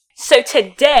So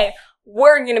today,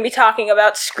 we're going to be talking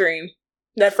about Scream,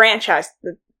 the franchise.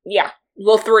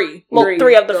 Well, three.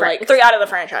 Three out of the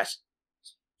franchise.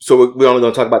 So we're only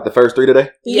going to talk about the first 3 today?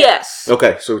 Yes.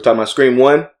 Okay, so we're talking about Scream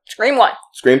 1, Scream 1.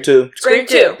 Scream 2, Scream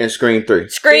 2. and Scream 3.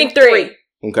 Scream 3.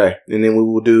 Okay, and then we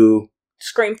will do...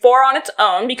 Scream 4 on its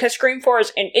own, because Scream 4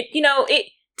 is...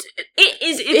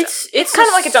 It's kind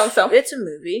of like its own film. It's a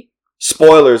movie.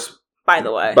 Spoilers, By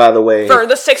the way. for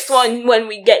the 6th one when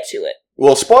we get to it.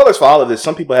 Well, spoilers for all of this.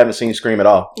 Some people haven't seen Scream at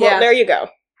all. Well, there you go.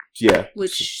 Yeah.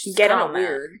 Which is Get kind on of that.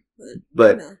 weird.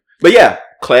 But you know. yeah,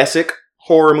 classic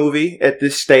horror movie at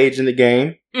this stage in the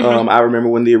game. Mhm. I remember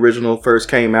when the original first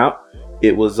came out.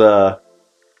 It was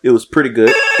pretty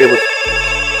good.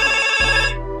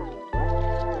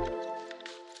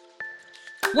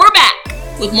 We're back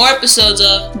with more episodes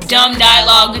of Dumb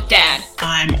Dialogue with Dad.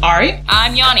 I'm Ari.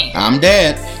 I'm Yanni. I'm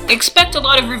Dad. Expect a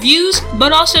lot of reviews,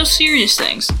 but also serious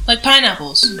things. Like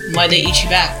pineapples. Why they eat you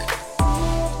back.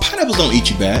 Pineapples don't eat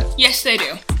you back. Yes, they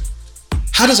do.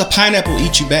 How does a pineapple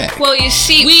eat you back? Well, you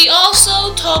see... We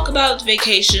also talk about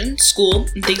vacation, school,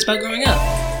 and things about growing up.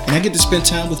 And I get to spend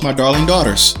time with my darling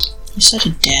daughters. You're such a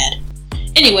dad.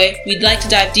 Anyway, we'd like to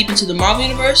dive deep into the Marvel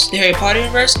Universe, the Harry Potter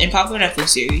Universe, and popular Netflix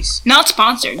series. Not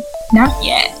sponsored. Not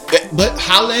yet. But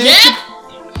holla at Yeah.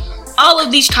 All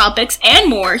of these topics and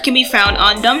more can be found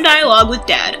on Dumb Dialogue with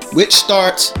Dad. which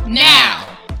starts Now.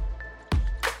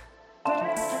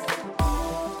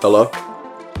 Hello?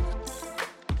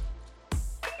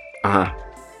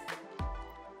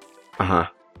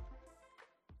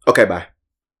 Okay, bye.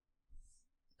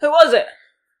 Who was it?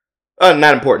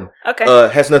 Not important. Okay.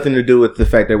 Has nothing to do with the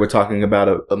fact that we're talking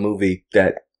about a movie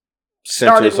that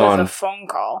Started centers with on... a phone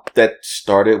call. That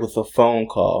started with a phone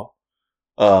call.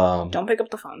 Don't pick up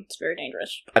the phone. It's very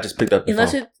dangerous. I just picked up the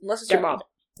phone. Unless it's your mom.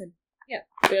 Then, yeah,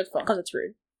 pick up the phone. Because it's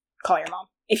rude. Call your mom.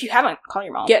 If you haven't, call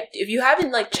your mom. If you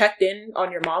haven't checked in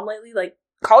on your mom lately,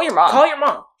 Call your mom. call your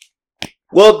mom.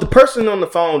 Well, the person on the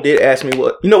phone did ask me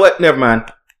what... You know what? Never mind.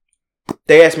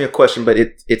 They asked me a question, but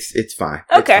it's fine.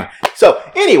 It's Okay. fine. So,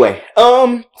 anyway,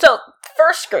 So,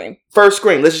 first Scream. first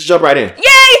Scream. Let's just jump right in.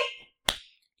 Yay!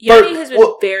 Yanni has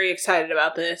been very excited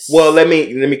about this. Well, let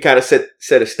me kind of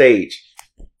set a stage.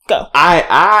 Go.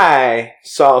 I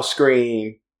saw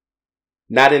Scream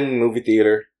not in the movie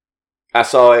theater. I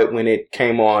saw it when it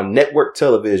came on network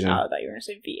television. Oh, I thought you were going to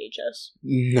say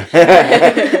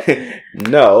VHS.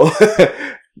 No.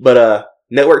 But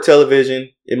network television,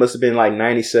 it must have been like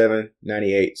 97,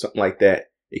 98, something like that.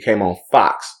 It came on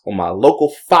Fox, on my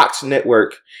local Fox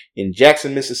network in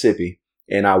Jackson, Mississippi,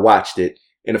 and I watched it.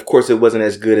 And of course it wasn't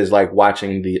as good as like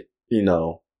watching the,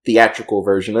 theatrical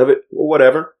version of it or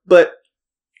whatever, but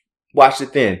watched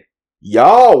it then.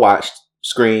 Y'all watched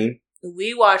Scream.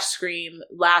 We watched Scream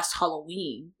last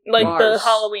Halloween. The Mars.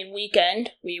 Halloween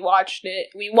weekend, we watched it.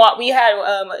 We had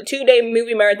a 2-day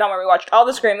movie marathon where we watched all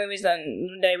the Scream movies, then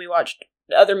the day we watched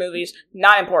the other movies.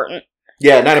 Not important.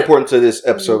 Yeah, not important to this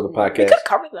episode of the We podcast. could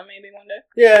cover them maybe one day.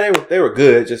 Yeah, they were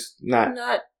good, just not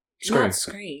Not Scream.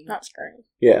 Scream. Not Scream.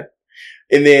 Yeah.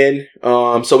 And then,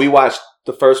 so we watched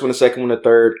the first one, the second one, the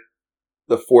third,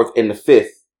 the fourth, and the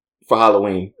fifth for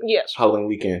Halloween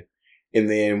weekend. And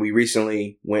then we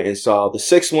recently went and saw the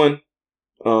sixth one.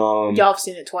 Y'all have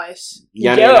seen it twice.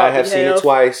 Yanni and I have seen it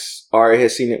twice. Ari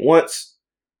has seen it once.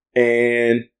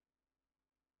 And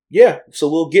yeah, so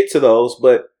we'll get to those,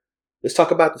 but let's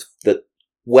talk about the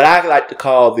what I like to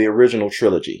call the original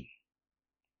trilogy.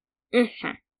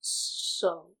 Mm-hmm.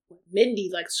 So, what Mindy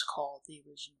likes to call the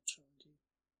original trilogy.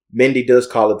 Mindy does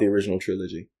call it the original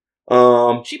trilogy.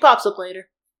 She pops up later.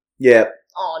 Yeah.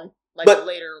 On. But-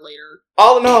 later.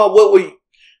 All in all, what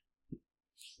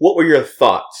were your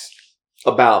thoughts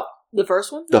about The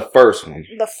first one? the first one?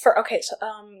 Okay, so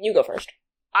you go first.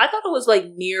 I thought it was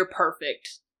near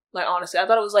perfect. Honestly, I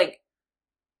thought it was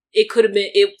it could have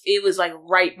been, it was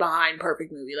right behind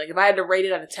perfect movie. If I had to rate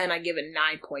it out of 10, I'd give it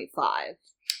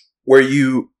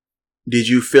 9.5. Did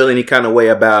you feel any kind of way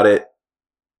about it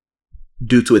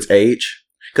due to its age?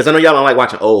 Because I know y'all don't like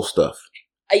watching old stuff.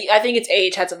 I think its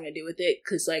age had something to do with it,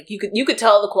 because you could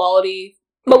tell the quality.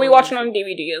 But we watched it on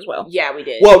DVD as well. Yeah, we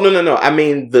did. Well, no. I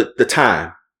mean the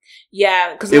time.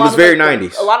 Yeah, because it was very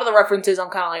 90s. A lot of the references, I'm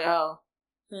kind of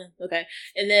okay.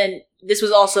 And then this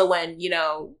was also when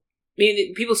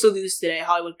people still do this today.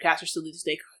 Hollywood casters still do this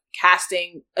today,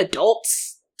 casting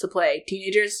adults to play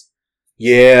teenagers.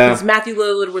 Yeah, because Matthew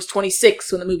Lillard was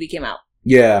 26 when the movie came out.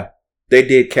 Yeah, they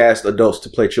did cast adults to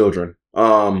play children.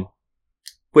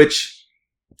 Which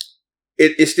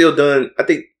it's still done. I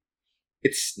think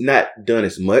it's not done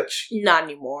as much. Not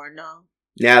anymore. No.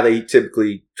 Now they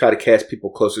typically try to cast people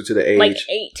closer to the age. Like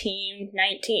 18,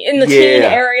 19, in the teen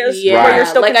areas Yeah, where you're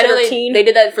still like I know considered teen. they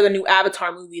did that for the new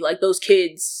Avatar movie. Like those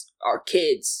kids are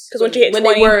kids Because once you hit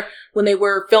 20, when they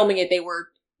were filming it, they were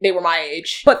my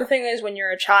age. But the thing is, when you're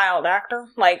a child actor,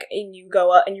 like, and you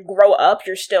go up and you grow up,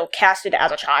 you're still casted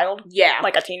as a child, Yeah,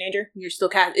 like a teenager. you're still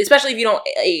cast, especially if you don't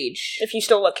age. If you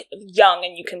still look young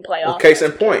and you can play off. Case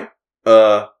in point,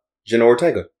 Jenna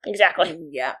Ortega. Exactly.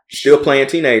 Yeah, Still playing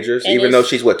teenagers, And even is- though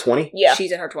she's, what, 20? Yeah.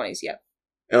 she's in her 20s. Yeah,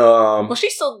 well,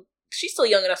 she's still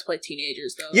young enough to play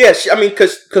teenagers though. Yeah, I mean,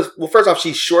 because, well, first off,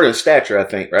 she's short in stature, I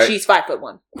think, right? She's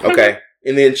 5'1". Okay.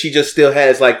 And then she just still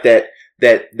has, like, that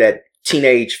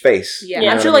teenage face. Yeah,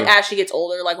 Yeah. I'm You sure know what like as she gets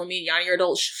older, like when me and Yanni are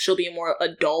adults, she'll be more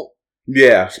adult. I mean?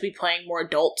 Yeah. She'll be playing more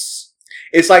adults,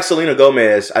 It's like Selena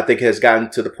Gomez, I think, has gotten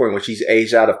to the point where she's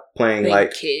aged out of playing,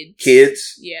 like,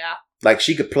 kids. Yeah, Like,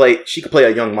 she could play a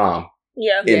young mom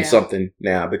Yeah. in Yeah. something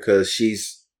now because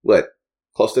she's, what,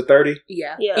 close to 30?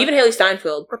 yeah, Yeah. Even Haley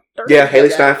Steinfeld. Or 30. Yeah, Haley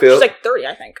Yeah. Steinfeld. She's like 30,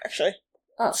 I think, actually.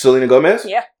 Selena Gomez?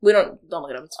 Yeah. We don't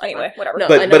look it up. It's fine. Anyway, whatever. No,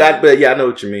 I know. But yeah, I know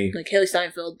what you mean. Like Haley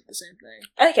Steinfeld did the same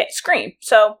thing. Okay, Scream.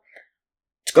 So,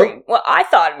 Scream. Well, I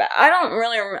thought about. I don't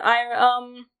really remember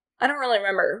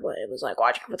what it was like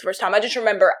watching it for the first time. I just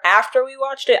remember after we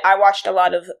watched it, I watched a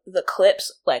lot of the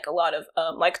clips, like a lot of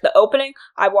like the opening.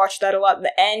 I watched that a lot at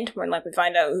the end when like we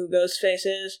find out who Ghostface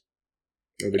is.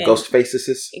 The And- ghost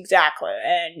faces. Exactly,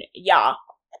 and yeah,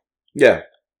 Yeah.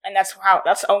 and I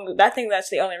think that's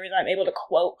the only reason I'm able to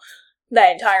quote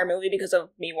that entire movie because of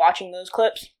me watching those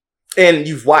clips. And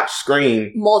you've watched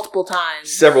Scream Multiple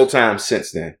times. several times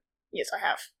since then. Yes, I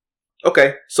have.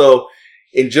 Okay. So,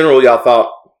 in general, y'all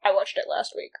thought I watched it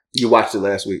last week. you watched it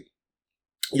last week.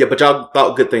 Yeah, but y'all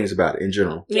thought good things about it in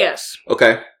general. Yes.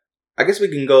 Okay. I guess we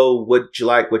can go what you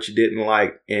like, what you didn't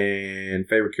like, and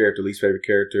favorite character, least favorite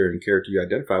character, and character you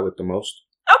identify with the most.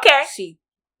 Okay. See.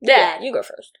 Yeah, Dad. you go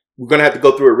first. We're going to have to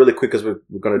go through it really quick because we're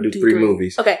going to do three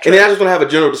movies. Okay. And then I just want to have a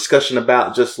general discussion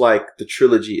about just like the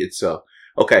trilogy itself.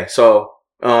 Okay, so,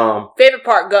 Favorite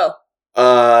part, go.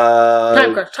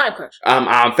 Time crunch.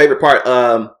 Favorite part,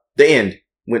 the end,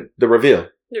 when the reveal.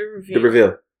 The review. The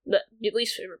reveal. The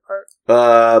least favorite part.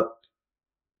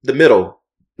 The middle.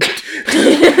 The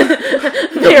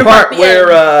Favorite part the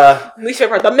where, end. Least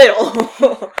favorite part, the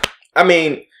middle. I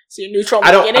mean, So you're neutral in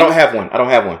I the don't beginning? have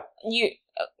one.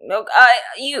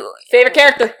 You Favorite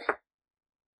character?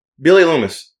 Billy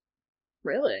Loomis.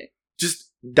 Really?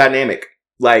 Just dynamic.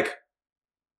 Like,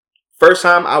 first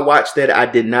time I watched that, I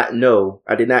did not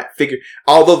figure,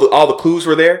 although all the clues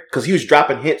were there, because he was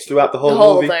dropping hints throughout the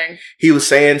whole movie. thing. He was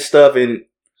saying stuff and,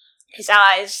 his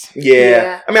eyes.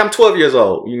 yeah. I mean, I'm 12 years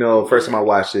old, first time I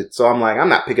watched it. So I'm like, I'm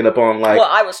not picking up on like, Well,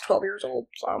 I was 12 years old,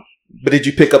 so but did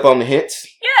you pick up on the hints?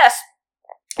 yes.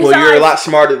 His Well, you're a eyes. lot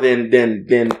smarter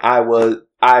than I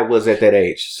was at that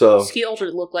age. So, Ski Ultra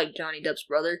looked like Johnny Depp's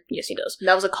brother. Yes, he does. And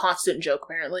that was a constant joke,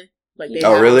 apparently. Like they Oh,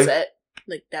 had on really? set.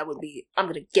 Like that would be, I'm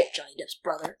gonna get Johnny Depp's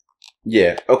brother.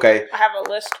 yeah. Okay. I have a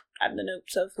list. I have the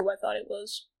notes of who I thought it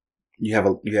was, You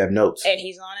have notes. and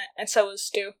he's on it, and so is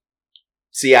Stu.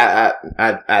 See, I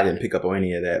didn't pick up on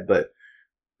any of that, but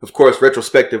of course,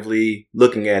 retrospectively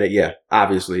looking at it, yeah,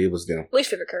 obviously it was them.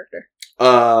 Least favorite character.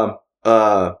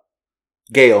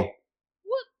 Gail.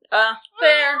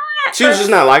 Fair. She was just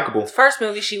not likable. The first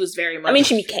movie, she was very much. I mean,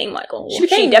 she became Michael. She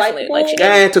became definitely likable. she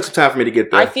Yeah, did. it took some time for me to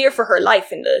get there. I fear for her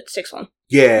life in the sixth one.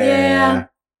 Yeah.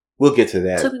 We'll get to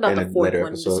that It took me about in the a fourth later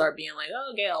one to episode. start being like,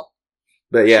 oh, Gail.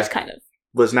 But yeah, She's kind of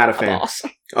was not a a fan. boss.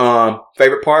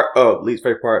 Favorite part? Oh, least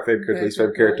favorite part, favorite character, least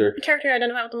favorite character. The character I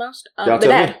identify with the most? Y'all The tell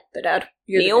dad. me. The dad.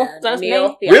 You're the Neil? dad. Is that his Neil?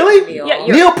 name? Yeah, Really? Neil. Yeah,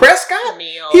 Neil Prescott?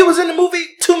 Neil. He was in the movie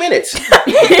 2 minutes.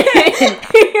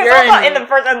 You're in the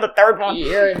first and the third one.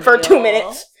 You're For Neil. 2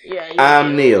 minutes. Yeah, you're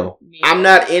I'm Neil. I'm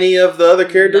not any of the other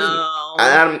characters. No.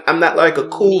 I'm not like a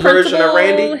cool version of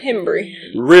Randy. Himbry.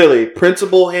 Really,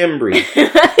 Principal Hembry.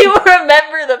 You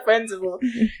remember the principal.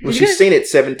 Well, she's seen it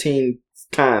 17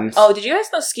 times. Oh, did you guys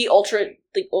know Ski Ultra?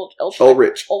 The Ultra.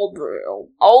 Ulrich.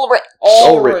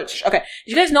 Ulrich. Okay.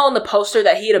 Did you guys know on the poster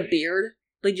that he had a beard?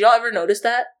 Like, did y'all ever notice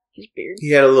that? His beard.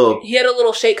 He had a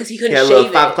little shade because he couldn't a shave little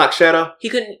it. 5 o'clock shadow. He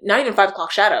couldn't. Not even 5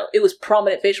 o'clock shadow. It was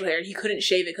prominent facial hair, and he couldn't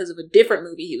shave it because of a different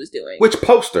movie he was doing. Which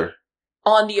poster?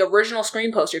 On the original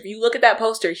Scream poster, if you look at that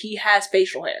poster, he has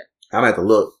facial hair I'm gonna have to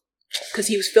look. because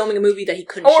he was filming a movie that he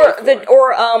couldn't shave.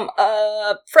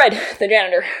 Fred, the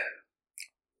janitor.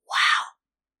 Wow.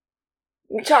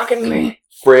 You're talking to me.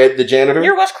 Fred the janitor.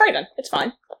 You're Wes Craven. It's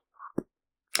fine.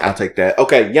 I'll take that.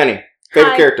 Okay, Yanni.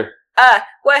 Favorite Hi. character.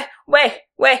 Wait.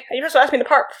 You're supposed to ask me the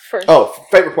part first. Oh,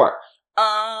 favorite part.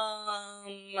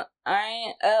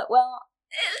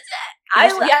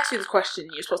 He asked you this question,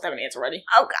 and you're supposed to have an answer ready.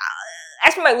 Oh god,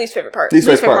 ask me my least favorite part. Least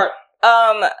favorite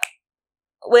part.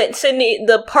 When Sydney,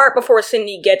 the part before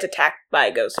Sydney gets attacked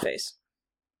by Ghostface,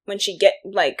 when she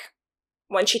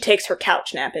takes her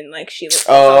couch nap and like she.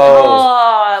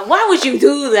 Oh, why would you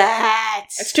do that?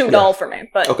 It's too dull for me,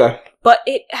 but Okay. but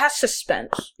it has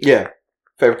suspense. Yeah.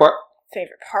 Favorite part?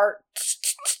 Favorite part.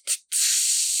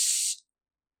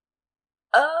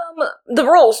 The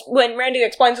rules when Randy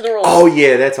explains the rules. Oh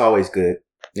yeah, that's always good.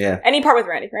 Yeah, Any part with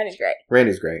Randy. Randy's great.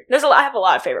 Randy's great. I have a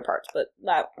lot of favorite parts, but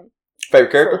that one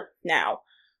Favorite character? for now.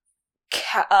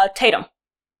 Tatum.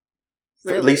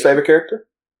 Really? Least favorite character?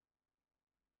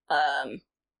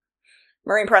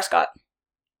 Maureen Prescott.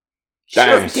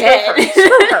 Dang. Dead.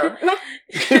 Screw her.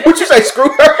 Would you say screw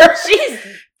her? She's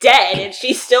dead, and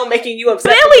she's still making you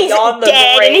upset Billy's beyond the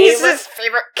dead, grave. and he's his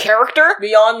favorite character.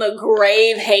 Beyond the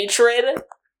grave hatred.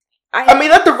 I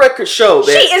mean, let the record show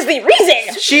She that is the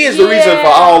reason. she is the reason for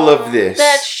all of this.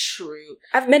 That's true.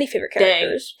 I have many favorite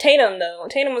characters. Tatum, though.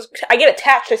 I get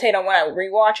attached to Tatum when I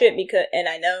rewatch it and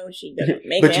I know she doesn't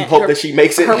make But it. you hope that she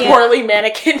makes it. Her Yeah. poorly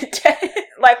mannequin dead.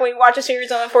 Like when we watch a series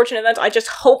of unfortunate events, I just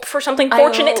hope for something I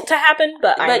fortunate hope. to happen.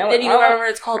 But I know then it you won't. remember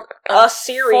it's called A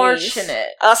series. Unfortunate.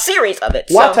 A series of it.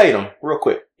 Why So- Tatum? Real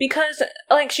quick. Because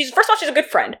like she's first of all she's a good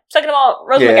friend. Second of all,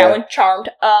 Rose Yeah. McGowan, charmed.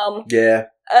 Yeah.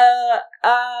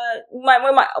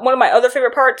 One of my other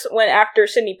favorite parts when after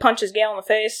Sydney punches Gail in the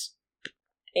face.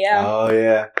 Yeah, Oh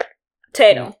yeah.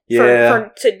 Tatum. Yeah.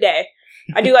 For today,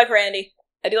 I do like Randy.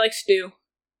 I do like Stu.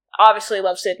 Obviously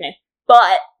love Sydney,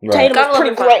 but Right. Tatum Gotta was love pretty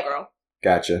your final great. girl.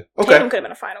 Gotcha. Tatum Okay. could have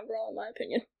been a final girl in my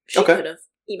opinion. She Okay. could have.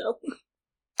 Emo.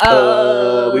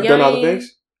 We've done all the Yummy.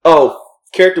 things. Oh,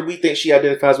 character we think she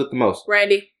identifies with the most.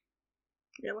 Randy.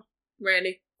 Really?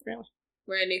 Randy. Really?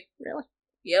 Randy. Really?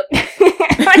 Yep.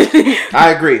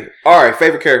 I agree. All right,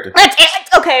 favorite character. That's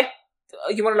it. Okay.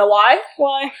 You want to know why?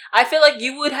 Why? I feel like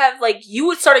you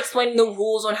would start explaining the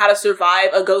rules on how to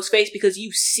survive a ghost face because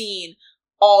you've seen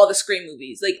all the Scream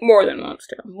movies. Like, More than once,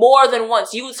 too. more than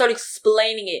once. You would start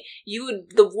explaining it.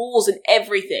 The rules and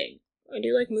everything. I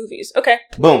do like movies. Okay.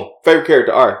 Boom. Favorite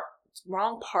character. All right.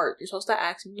 Wrong part. You're supposed to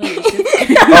ask me.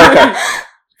 Okay.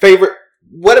 Favorite.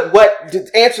 What?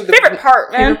 Just answer the Favorite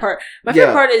part, man. Favorite part. My Yeah.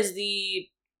 favorite part is the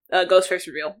Ghostface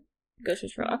reveal.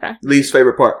 Ghostface real. Okay. least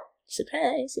favorite part.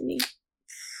 Surprise me.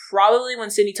 Probably when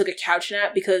Sydney took a couch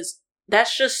nap because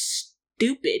that's just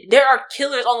stupid. There are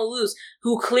killers on the loose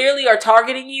who clearly are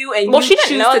targeting you, and Well, you she didn't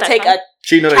choose know at to that take time.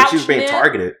 She knew that she was Couch being nap?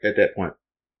 targeted at that point.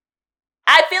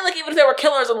 I feel like even if there were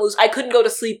killers on the loose, I couldn't go to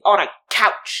sleep on a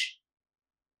couch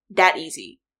that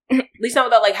easy. At least not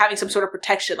without like having some sort of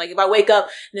protection. Like if I wake up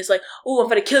and it's like, "Oh, I'm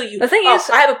gonna kill you." The thing Oh, is,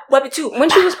 I have a weapon too. When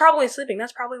she was probably sleeping,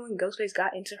 that's probably when Ghostface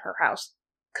got into her house.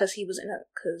 Because he was in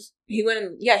He went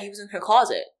in. Yeah, he was in her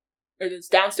closet or this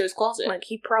downstairs closet. like,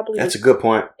 he probably That's was, a good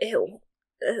point. Ew.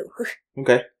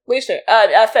 Okay. Lisa,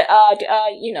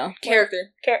 you know,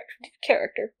 Character.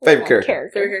 character. Favorite character.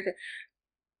 Favorite character.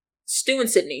 Stu and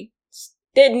Sydney.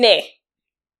 Disney.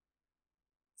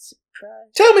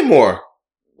 Surprise. Tell me more.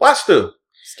 Watch Stu.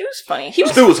 Stu's funny.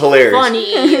 Stu was hilarious.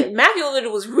 Funny. Matthew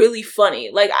Lillard was really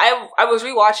funny. Like I was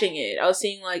rewatching it. I was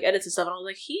seeing like edits and stuff, and I was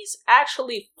like, he's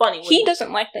actually funny. He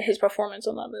doesn't like his performance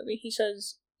on that movie. He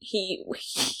says he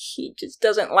just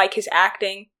doesn't like his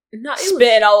acting. No, it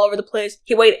Spitting all over the place.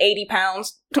 He weighed 80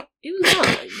 pounds. was not.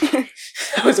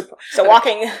 That was a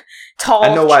walking tall.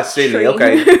 I know why Sydney. tree.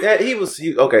 Okay. Yeah, okay. Did you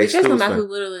guys Stu know was Matthew fun.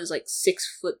 Lillard is like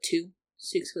 6'2",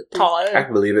 6'3"? Taller. I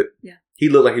can believe it. Yeah. He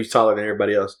looked like he was taller than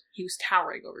everybody else. He was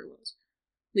towering over everyone else.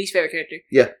 Least favorite character?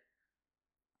 Yeah.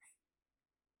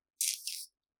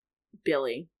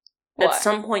 Billy. What? At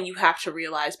some point, you have to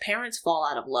realize parents fall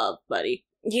out of love, buddy.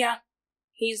 Yeah.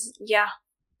 His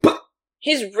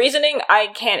reasoning, I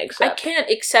can't I accept. can't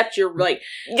accept your like.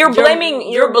 You're blaming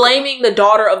the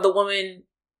daughter of the woman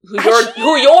who Has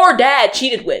who your dad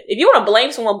cheated with. If you want to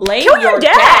blame someone, blame Kill your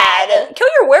dad. Kill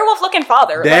your werewolf-looking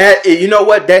father. That you know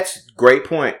what? That's a great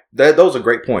point. Those are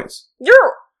great points.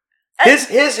 You're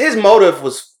His motive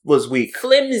was weak.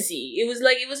 Flimsy. It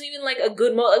wasn't even like a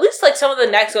good motive. At least like some of the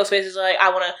next Ghostfaces are like,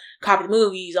 I want to copy the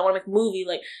movies. I want to make a movie.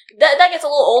 Like that gets a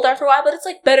little old after a while, but it's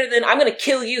like better than I'm gonna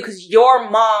kill you because your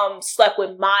mom slept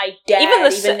with my dad,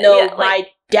 even though my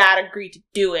dad agreed to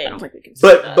do it. I don't think we can say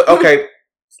that. But okay.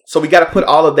 So we got to put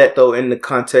all of that though in the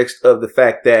context of the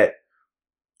fact that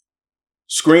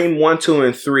Scream 1, 2,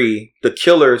 and 3, the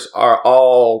killers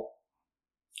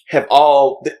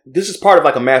this is part of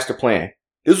like a master plan.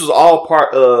 This was all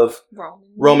part of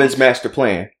Roman's master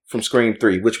plan from Scream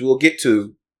 3, which we'll get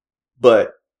to.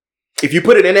 But if you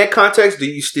put it in that context, do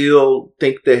you still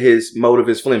think that his motive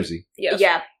is flimsy? Yes.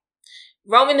 Yeah.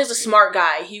 Roman is a smart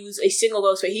guy. He was a single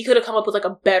Ghostface. He could have come up with like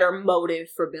a better motive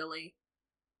for Billy.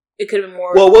 It could have been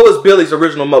more. Well, what was Billy's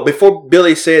original motive? Before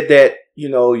Billy said that,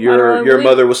 your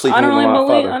mother was sleeping with my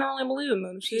father. I don't really believe in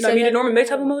motives. Did Norman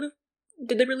Bates have a motive?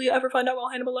 Did they really ever find out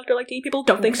why Hannibal Lecter liked to eat people?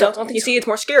 Don't think so. You see, it's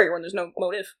more scary when there's no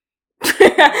motive.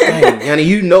 Dang, honey,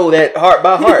 you know that heart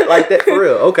by heart like that for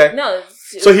real. Okay. No.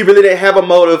 So he really didn't have a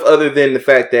motive other than the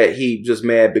fact that he just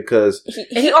mad because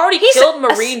he already killed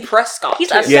Marine Prescott. He's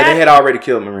they had already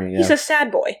killed Marine. Yeah. He's a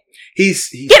sad boy. He's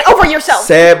get over yourself.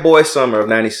 Sad boy summer of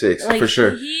 '96 for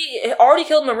sure. He already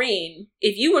killed Marine.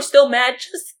 If you were still mad,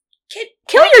 just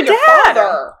kill your dad.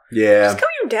 Father. Yeah, just kill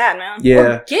your dad, man. Yeah,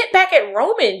 or get back at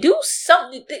Roman. Do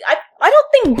something. I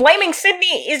don't think blaming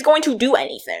Sydney is going to do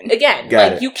anything.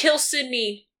 Again, you kill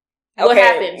Sydney. What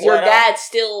happens? Your dad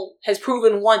still has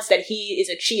proven once that he is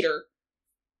a cheater.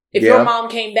 If your mom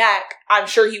came back, I'm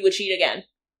sure he would cheat again.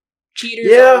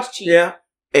 Cheaters always cheat. Yeah.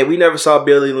 And we never saw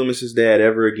Billy Loomis's dad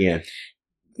ever again.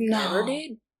 Never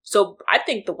did. So I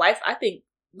think the wife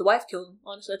killed him.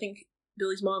 Honestly, I think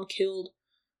Billy's mom killed,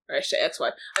 or I should say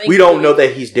ex-wife. We don't know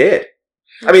that he's dead.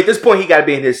 I mean, at this point, he got to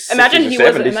be in his 60s or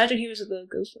 70s. Imagine he was the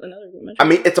ghost. I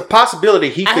mean, it's a possibility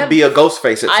he could be a ghost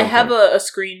face at some point. I have a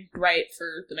screen right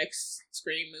for the next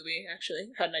Scream movie,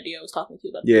 actually. I had an idea I was talking to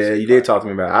you about. Yeah, you did talk to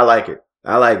me about it. I like it.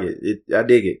 I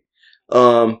dig it.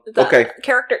 Okay.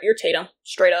 Character, you're Tatum.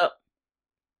 Straight up.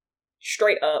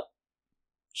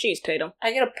 She's Tatum.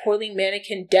 I get a poorly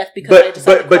mannequin death because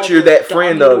but you're that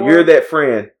friend, though. You're that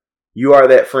friend. You are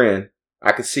that friend.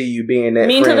 I could see you being that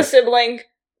mean friend. To the sibling.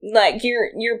 Like,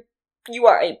 you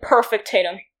are a perfect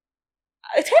Tatum.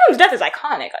 Tatum's death is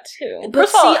iconic, too. But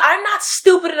see, I'm not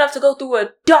stupid enough to go through a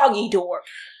doggy door.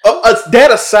 That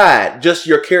aside, just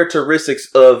your characteristics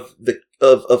of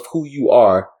who you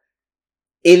are.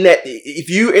 If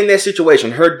you in that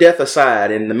situation, her death aside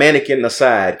and the mannequin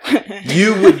aside,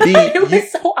 you would be. It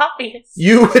was so obvious.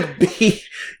 You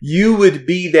would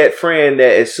be that friend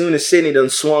that as soon as Sydney done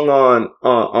swung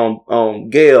on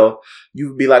Gail, you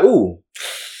would be like, "Ooh,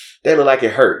 that looked like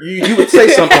it hurt." You would say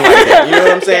something like that. You know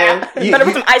what I'm saying? Yeah. Better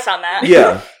put some ice on that.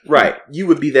 Yeah, right. You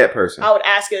would be that person. I would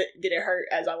ask it, did it hurt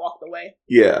as I walked away?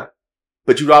 Yeah.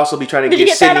 But you'd also be trying to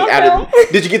get Sydney out of.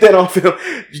 Did you get that on film?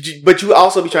 But you would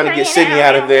also be trying to get Sydney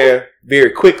out of there very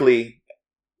quickly.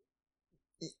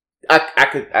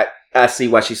 I see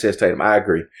why she says Tatum. I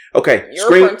agree. Okay, you're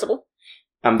a principal.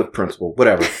 I'm the principal.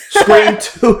 Whatever. Scream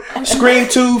 2. Scream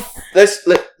 2.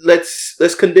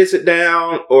 Let's condense it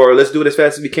down, or let's do it as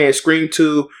fast as we can. Scream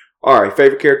 2. All right.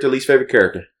 Favorite character. Least favorite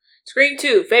character. Scream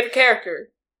 2. Favorite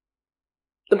character.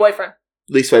 The boyfriend.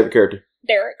 Least favorite character.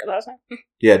 Derek. Last name.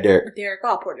 Yeah, Derek.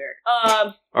 Oh, poor Derek.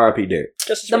 R.I.P. Derek.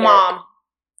 Just the mom.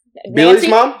 Billy's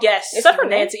mom? Yes. Is that her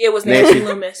Nancy? It was Nancy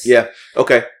Loomis. Yeah.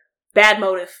 Okay. Bad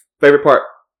motive. Favorite part?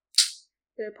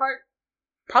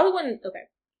 Probably when. Okay.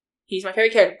 He's my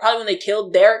favorite character. Probably when they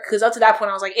killed Derek, because up to that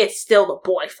point I was like, it's still the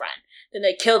boyfriend. Then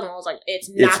they killed him. I was like, it's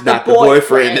not the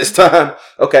boyfriend this time.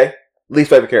 Okay.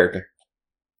 Least favorite character?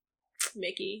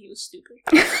 Mickey. He was stupid.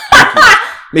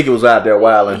 Mickey was out there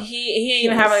wilding. He ain't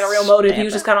even have like a real motive. He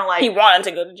was just kind of like, he wanted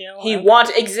to go to jail.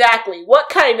 Exactly. What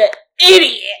kind of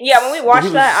idiot? Yeah, when we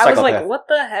watched that, I was like, what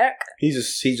the heck? He's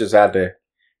just out there.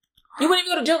 You wouldn't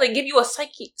even go to jail. They give you a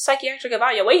psychiatric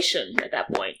evaluation at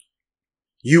that point.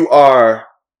 You are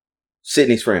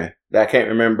Sydney's friend. That I can't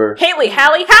remember. Hallie.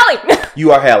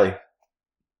 You are Hallie.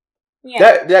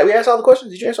 Yeah. That we asked all the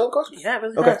questions? Did you answer all the questions? Yeah,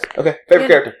 really. Okay. Okay.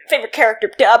 Favorite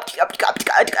character.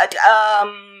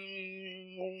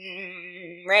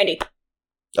 Randy.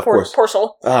 Of course. Poor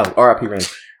soul. R.I.P. Randy.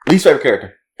 Least favorite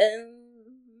character.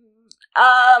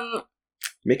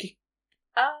 Mickey.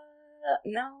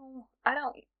 No, I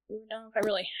don't know if I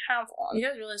really have one. You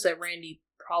guys realize that Randy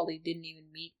probably didn't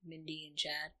even meet Mindy and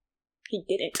Chad? He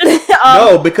didn't.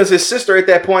 No, because his sister at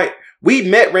that point, we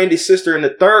met Randy's sister in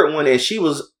the third one, and she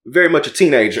was very much a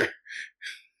teenager.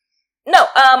 No,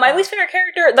 my least favorite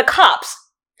character, the cops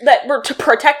that were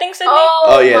protecting Sydney.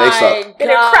 Oh yeah, they sucked. Did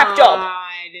a crap job.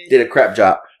 Did a crap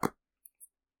job.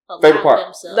 Favorite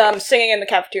part? Them singing in the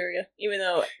cafeteria, even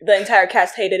though the entire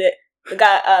cast hated it. The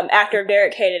guy, actor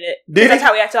Derek hated it. That's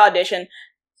how we had to audition.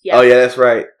 Yeah. Oh yeah, that's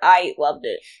right. I loved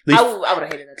it. I would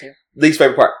have hated that too. Least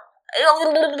favorite part?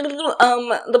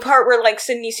 The part where like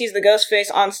Sydney sees the ghost face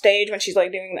on stage when she's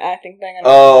like doing the acting thing.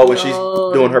 When she's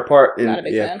doing her part. Not a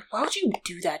big fan. Why would you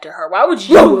do that to her? Why would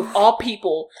you, of all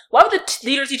people, why would the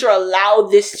theater teacher allow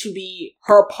this to be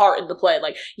her part in the play?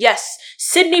 Like, yes,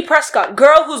 Sydney Prescott,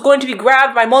 girl who's going to be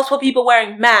grabbed by multiple people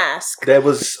wearing masks. That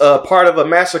was part of a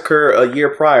massacre a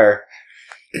year prior.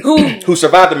 Who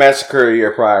survived the massacre a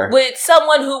year prior. With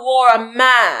someone who wore a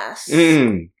mask.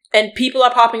 And people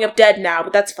are popping up dead now,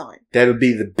 but that's fine. That would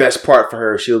be the best part for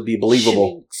her. She'll be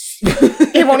believable.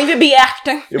 It won't even be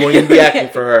acting. It won't even be acting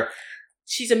for her.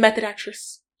 She's a method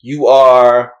actress. You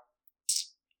are...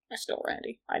 I still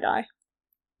Randy. I die.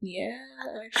 Yeah,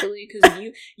 actually, because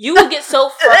you would get so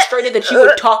frustrated that you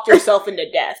would talk yourself into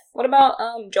death. What about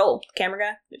Joel, the camera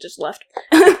guy that just left?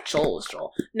 Joel is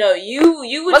Joel. No, you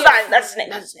would. That's his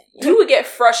name. That's his name. You would get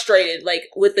frustrated, like,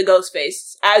 with the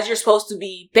Ghostface. As you're supposed to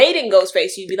be baiting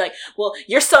Ghostface, you'd be like, well,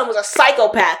 your son was a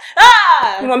psychopath.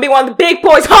 Ah! You want to be one of the big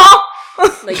boys, huh?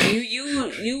 Like,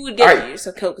 you would get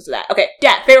yourself killed because of that. Okay,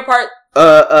 Dad, favorite part?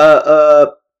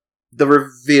 The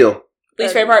reveal.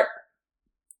 Least favorite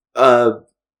part?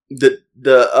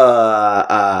 The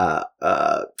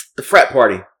frat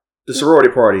party. The sorority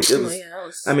party. It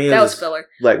was, that was filler.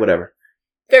 Like, whatever.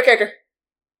 Favorite character?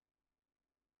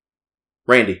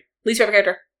 Randy. Least favorite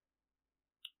character?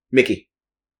 Mickey.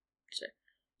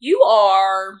 You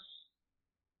are...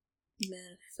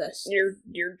 Manifest.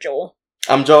 You're Joel.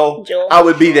 I'm Joel. Joel. I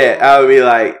would be that. I would be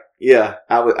like, yeah,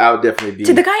 I would definitely be.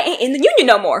 So the guy ain't in the union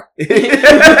no more.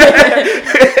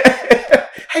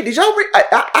 Hey, did y'all read?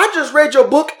 I just read your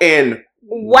book and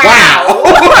wow.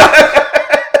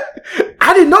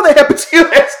 I didn't know they had Patio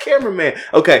as cameraman.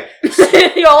 Okay.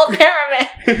 Your old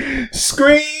cameraman.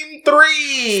 Scream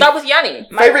 3. Start with Yanni.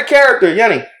 Favorite character,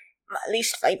 Yanni. My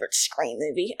least favorite Scream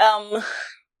movie. I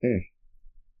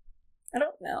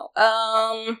don't know.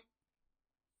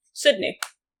 Sydney.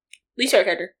 Least favorite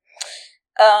character.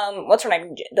 What's her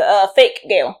name? The fake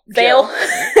Gale. Vale.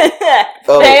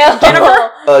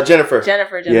 Jennifer.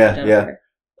 Jennifer. Yeah.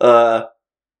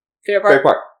 Favorite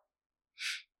part.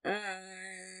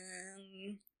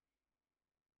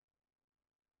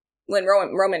 When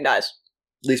Roman dies.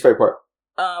 Least favorite part.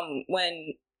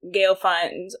 When Gale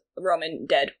finds Roman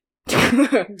dead.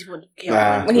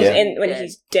 When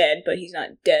he's dead, but he's not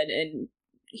dead, and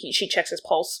she checks his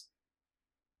pulse.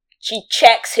 She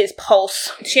checks his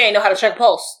pulse. She ain't know how to check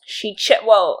pulse.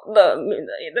 Well,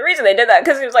 the reason they did that,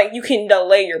 because it was like, you can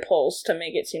delay your pulse to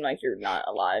make it seem like you're not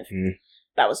alive. Mm.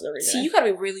 That was the reason. See, you gotta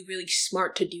be really, really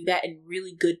smart to do that, and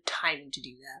really good timing to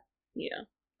do that. Yeah.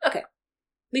 Okay.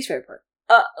 Least favorite part.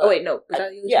 Oh wait, no. Was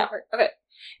that your least favorite part? Okay.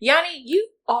 Yanni, you're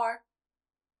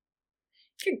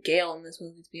Gale in this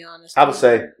movie, to be honest. I would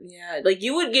say. Yeah, like,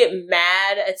 you would get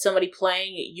mad at somebody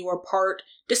playing your part,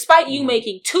 despite you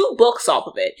making 2 books off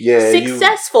of it. Yeah,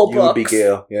 successful books. You would be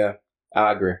Gale, yeah.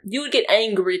 I agree. You would get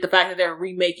angry at the fact that they're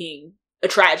remaking a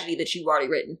tragedy that you've already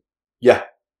written. Yeah,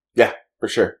 for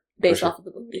sure. Based off of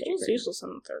the book. It was useless in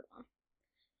the third one.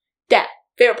 Dad,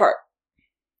 favorite part?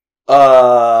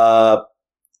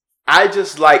 I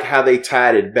just like how they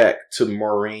tied it back to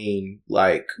Maureen,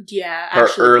 like, her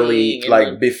early,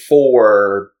 like,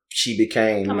 before she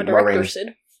became I'm a director, Maureen.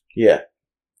 Sid. Yeah.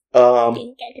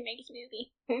 Didn't get to make his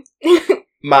movie.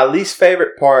 My least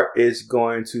favorite part is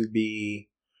going to be,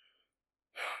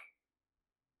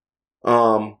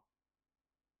 I'm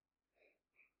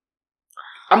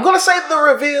gonna say the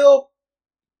reveal.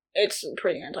 It's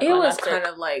pretty It anticlimactic. was kind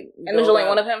of like... And there's only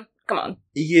one of him? Come on.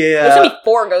 Yeah. There's gonna be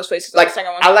 4 Ghostfaces in Like, the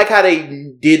second one. I like how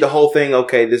they did the whole thing.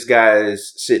 Okay, this guy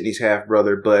is Sydney's half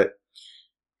brother, but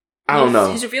I don't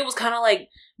know. His reveal was kind of like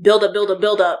build up.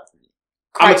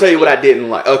 I'm gonna tell you what I didn't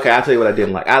like. Okay, I'll tell you what I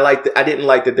didn't like. I didn't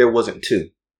like that there wasn't 2.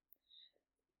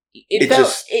 It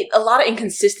felt a lot of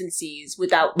inconsistencies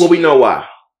without... Well, we know why.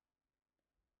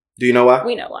 Do you know why?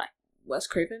 We know why. Wes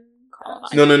Craven?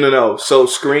 No. So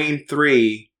Scream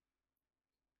 3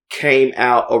 came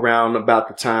out around about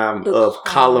the time of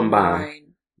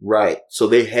Columbine. Right. So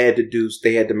they had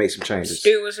to make some changes.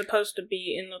 Stu was supposed to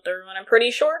be in the third one, I'm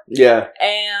pretty sure. Yeah.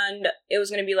 And it was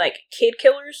going to be like kid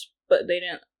killers, but they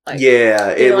didn't like...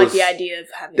 Yeah, They it was like the idea of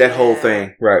having that whole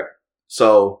thing. Right.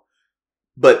 So,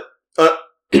 but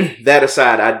that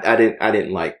aside, I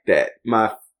didn't like that.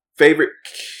 My favorite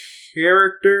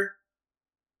character,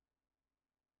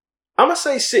 I'm gonna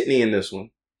say Sydney in this one.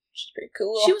 She's pretty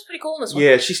cool. She was pretty cool in this one.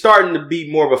 Yeah, she's starting to be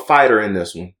more of a fighter in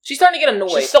this one. She's starting to get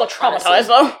annoyed. She's still traumatized,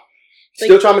 though.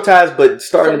 Still traumatized, but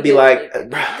starting to be like,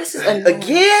 this is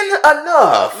again,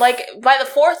 enough. Like, by the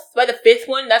 5th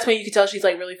one, that's when you can tell she's,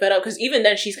 like, really fed up, because even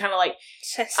then she's kind of like,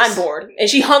 I'm bored. And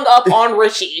she hung up on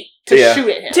Richie to shoot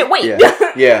at him. Wait.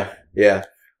 Yeah.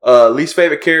 Least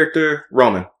favorite character,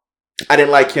 Roman. I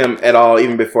didn't like him at all,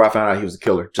 even before I found out he was a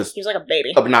killer. Just he was like a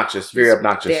baby. Obnoxious. Very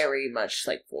obnoxious. Very much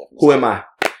like full. Who am I?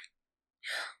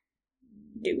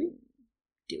 Dewey.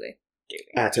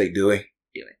 I take Dewey.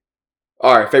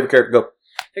 Alright, favorite character, go.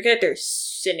 Favorite character,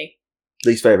 Sydney.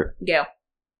 Least favorite. Gale.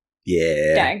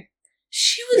 Yeah. Dang.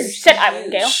 She You was said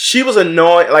Ivangale. She was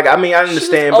annoying. Like, I mean, I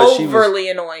understand, but she was overly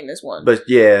annoying this one. But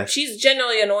yeah, She's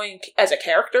genuinely annoying as a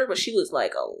character, but she was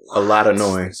like a lot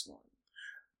annoying. this one.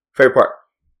 Favorite part.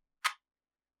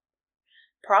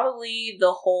 Probably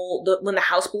when the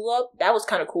house blew up. That was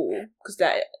kind of cool because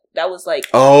that was like.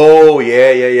 Oh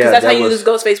yeah. Because that's that how you knew was-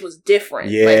 this Ghostface was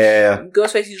different. Yeah. Like,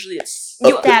 Ghostface usually it's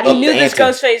You Up the knew this ante.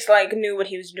 Ghostface like knew what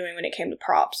he was doing when it came to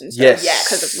props and stuff. Yes.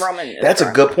 because of Roman. That's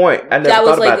a good point. I never that was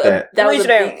thought like about that. that was a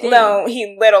big reason thing. no,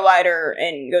 he lit a lighter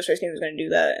and Ghostface knew he was going to do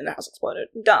that, and the house exploded.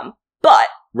 Dumb, but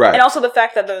Right. and also the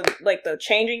fact that the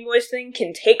changing voice thing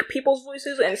can take people's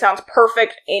voices and sounds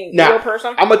perfect in Now, real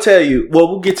person. I'm gonna tell you. Well,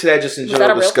 we'll get to that just in Was that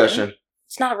general a real discussion.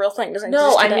 It's not a real thing. It doesn't No,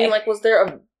 exist I today. mean, like, was there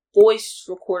a voice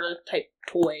recorder type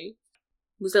toy?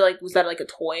 Was that like a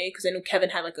toy? Because I know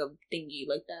Kevin had like a thingy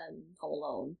like that in Home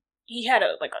Alone. he had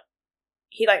a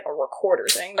recorder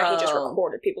thing that he just Oh.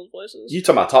 recorded people's voices. You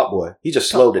talking about Top Boy? He just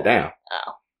slowed it down.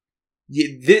 Oh,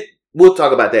 We'll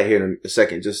talk about that here in a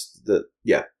second.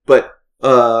 But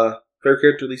favorite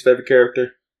character, least favorite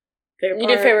character. favorite You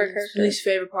did part, favorite character. least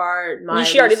favorite part.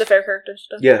 She already did the favorite character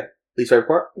stuff. Yeah, least favorite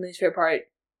part. least favorite part.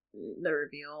 The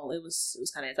reveal. It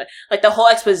was kind of like the whole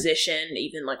exposition,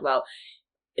 even like about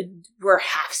we're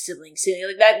half siblings,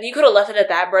 like that. You could have left it at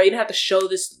that, bro. You didn't have to show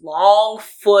this long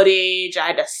footage. I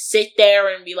had to sit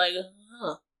there and be like,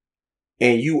 huh.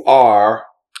 And you are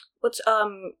What's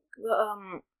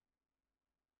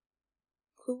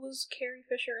who was Carrie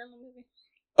Fisher in the movie?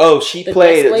 she The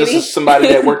played desk just lady? as somebody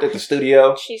that worked at the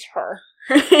studio. She's her.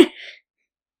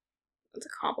 That's a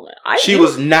compliment. She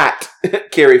was not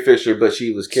Carrie Fisher, but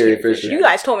she was Carrie Fisher. You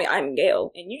guys told me I'm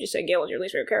Gail, and you just said Gail was your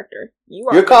least favorite character. You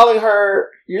are. You're calling her.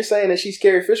 You're saying that she's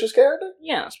Carrie Fisher's character.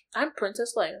 Yes. I'm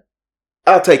Princess Leia.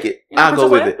 I'll take it. You're not I'll go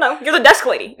with Princess it. Leia? No, you're the desk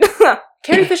lady.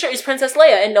 Carrie Fisher is Princess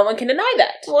Leia, and no one can deny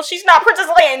that. Well, she's not Princess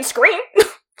Leia in Scream.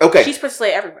 Okay. She's Princess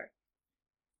Leia everywhere.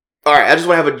 All right. I just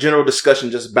want to have a general discussion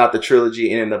just about the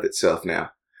trilogy in and of itself now.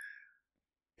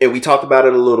 And we talked about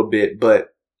it a little bit, but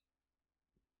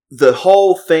the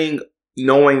whole thing,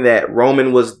 knowing that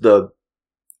Roman was the,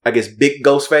 I guess, big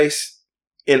Ghostface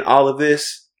in all of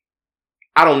this,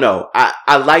 I don't know.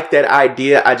 I like that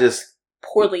idea. I just,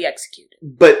 Poorly executed.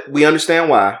 but we understand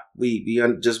why. We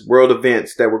just world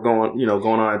events that were going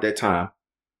on at that time.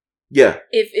 Yeah.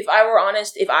 If I were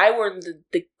honest, if I were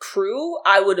the crew,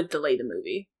 I would have delayed the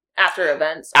movie after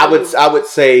events. I would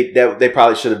say that they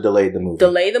probably should have delayed the movie.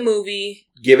 delay the movie.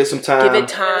 Give it some time. Give it It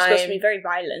was supposed to be time. very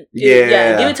violent.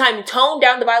 Yeah. Give it time. Tone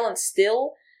down the violence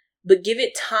still, but give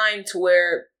it time to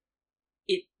where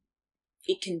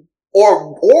it can.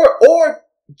 Or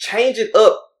change it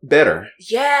up better.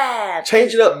 Yeah.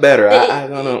 Change it up better. I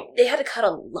don't know. They had to cut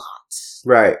a lot.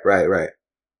 Right.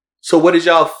 So what did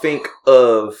y'all think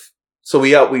of? So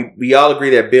we all agree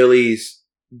that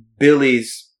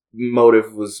Billy's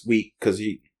motive was weak because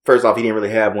first off he didn't really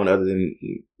have one other than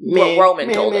What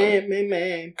Roman told him.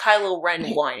 Man. Kylo Ren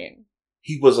whining.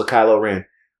 He was a Kylo Ren.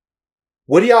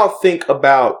 What do y'all think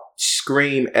about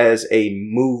Scream as a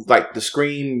move? Like the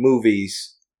Scream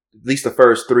movies, at least the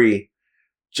first three,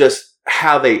 just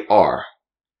how they are.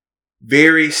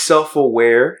 Very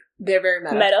self-aware, They're very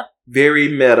Meta. very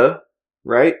meta,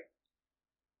 right?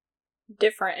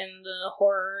 Different in the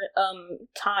horror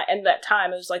time, and that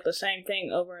time it was like the same thing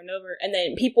over and over, and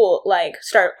then people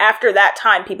after that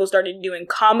time people started doing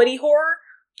comedy horror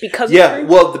because of Yeah, Scream.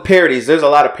 well, the parodies. There's a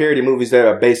lot of parody movies that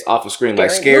are based off of Scream, like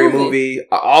Scary Scary Movie.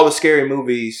 All the Scary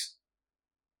movies.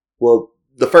 Well,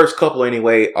 the first couple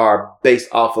anyway are based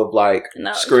off of like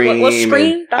No, Scream. what's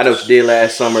Scream? and I Know What You Did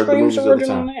Last Summer. The Scream's movies of the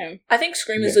original time. name. I think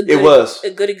Scream is Yeah, it was.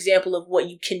 a good example of what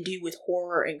you can do with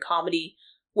horror and comedy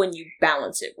when you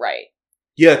balance it right.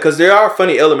 Yeah, because there are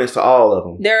funny elements to all of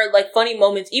them. There are like funny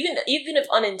moments, even if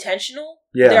unintentional.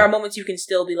 Yeah. There are moments you can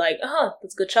still be like,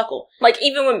 that's a good chuckle. Like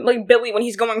even when Billy when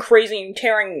he's going crazy and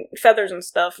tearing feathers and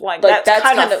stuff, like Like that's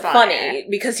kind of funny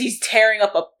because he's tearing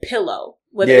up a pillow.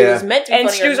 Whether Yeah. it was meant to be And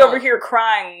funny or Stu's not. over here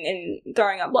crying and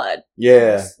throwing up blood.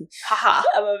 Yeah. Haha.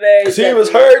 I'm a very 'Cause he was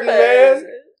hurting, man.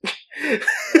 It's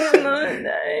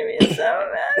so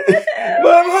bad.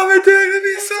 My mama turned to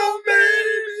be so mad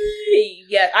at me.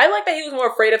 Yeah, I like that he was more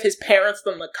afraid of his parents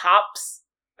than the cops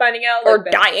finding out. Or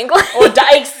like, dying. Or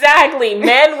die. Exactly.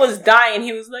 Man was dying.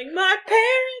 He was like, my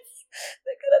parents,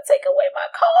 they're gonna take away my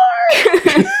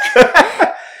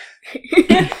car.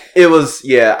 It was,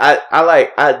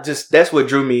 that's what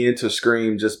drew me into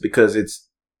Scream, just because it's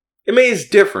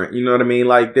different, you know what I mean?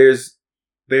 Like, there's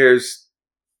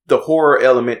the horror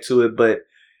element to it, but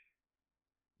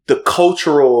the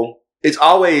cultural, it's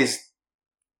always,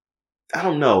 I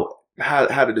don't know how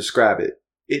to describe it.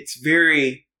 It's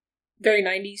very, Very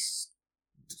 90s.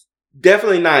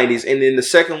 definitely 90s. And then the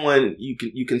second one,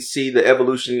 you can see the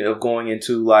evolution of going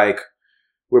into like,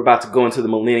 we're about to go into the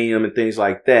millennium and things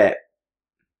like that.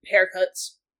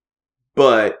 Haircuts.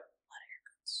 But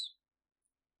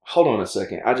hold on a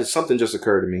second. Something just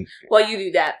occurred to me. While you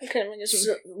do that,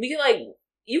 So,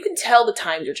 you can tell the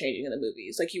times are changing in the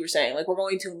movies. Like you were saying, like we're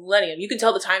going to millennium. You can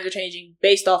tell the times are changing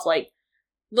based off like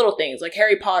little things. Like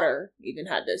Harry Potter even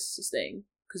had this thing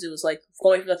because it was like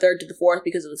going from the third to the fourth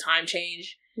because of the time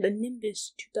change. the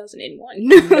Nimbus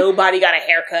 2001. Nobody got a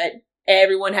haircut.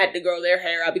 Everyone had to grow their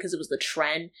hair out because it was the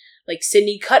trend. Like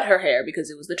Sydney cut her hair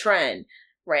because it was the trend.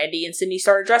 Randy and Sydney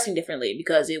started dressing differently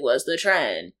because it was the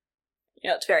trend.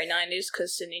 It's very 90s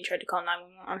because Sydney tried to call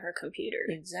 911 on her computer.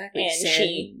 Exactly.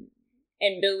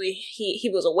 And Billy, he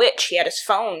was a witch. He had his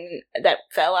phone that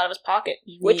fell out of his pocket.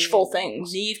 Witchful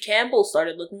things. Neve Campbell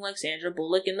started looking like Sandra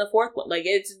Bullock in the fourth one. Like,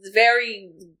 it's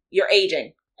very... You're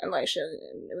aging. And like,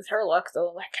 with her luck,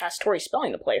 they'll cast Tori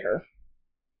Spelling to play her.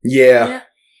 Yeah.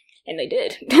 And they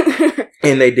did.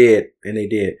 And they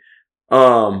did.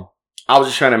 I was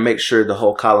just trying to make sure the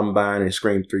whole Columbine and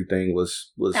Scream 3 thing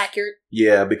was accurate.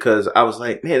 Yeah, because I was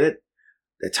like, man,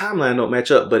 that timeline don't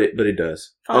match up, but it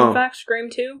does. Fun fact,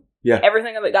 Scream 2. Yeah.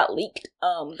 Everything of it got leaked.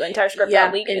 The entire script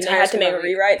got leaked, and they had to make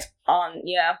rewrites on.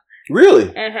 Yeah. Really?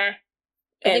 Mm-hmm.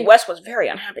 And Wes was very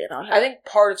unhappy about it. I think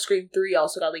part of Scream 3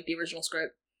 also got leaked. The original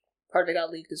script, part of it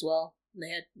got leaked as well. And they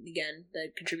had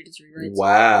that contributed to rewrites.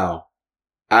 Wow.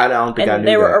 I don't think I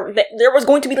knew that. There was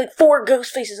going to be 4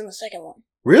 ghost faces in the second one.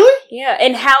 Really? Yeah,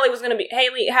 and Hallie was going to be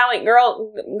Hallie,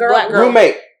 girl, Black girl.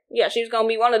 Roommate. Yeah, she was going to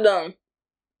be one of them.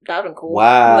 That'd been cool.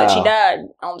 Wow. But she died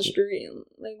on the street.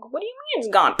 Like, what do you mean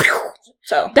it's gone?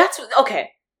 So that's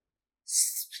okay.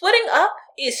 Splitting up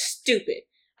is stupid.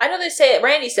 I know they say it.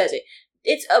 Randy says it.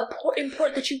 It's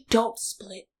important that you don't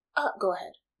split up. Go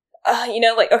ahead.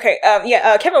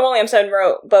 Kevin Williamson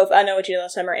wrote both I Know What You Did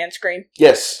Last Summer and Scream.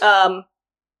 Yes.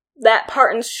 That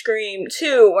part in Scream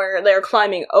 2 where they're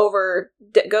climbing over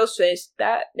Ghostface,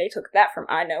 that they took that from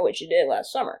I Know What You Did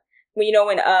Last Summer. When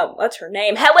what's her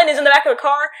name? Helen is in the back of the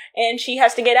car and she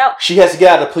has to get out. She has to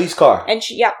get out of the police car. And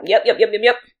yep.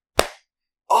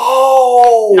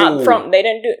 Oh, not from. They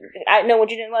didn't do. I Know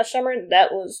What You Did Last Summer.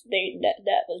 That was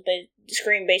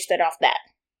Scream based it off that.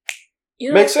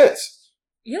 Makes sense.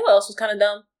 You know what else was kind of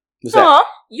dumb? What's that?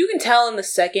 You can tell in the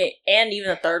second and even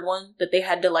the third one that they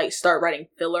had to start writing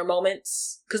filler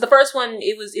moments because the first one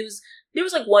there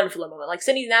was one filler moment like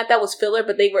Sydney's that was filler,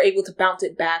 but they were able to bounce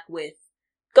it back with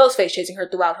Ghostface chasing her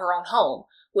throughout her own home.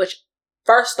 Which,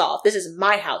 first off, this is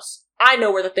my house. I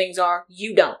know where the things are.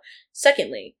 You don't.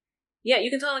 Secondly, yeah,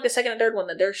 you can tell in the second and third one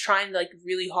that they're trying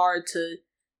really hard to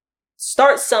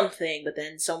start something, but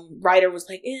then some writer was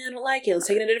like, I don't like it. Let's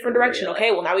take it in a different direction. Really?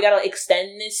 Okay, well now we gotta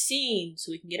extend this scene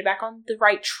so we can get it back on the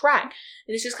right track.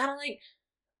 And it's just kind of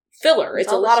filler.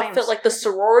 It's a lot of filler. The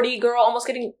sorority girl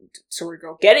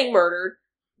getting murdered.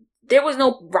 There was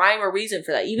no rhyme or reason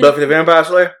for that. Even Buffy the Vampire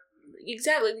Slayer?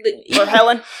 Exactly. Or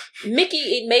Helen. Mickey,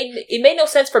 it made no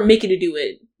sense for Mickey to do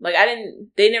it.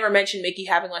 They never mentioned Mickey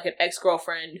having an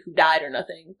ex-girlfriend who died or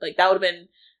nothing. That would have been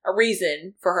a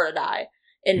reason for her to die.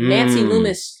 And Nancy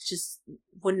Loomis just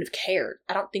wouldn't have cared.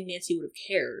 I don't think Nancy would have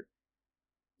cared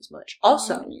as much.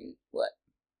 Also, what?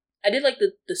 I did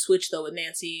the switch, though, with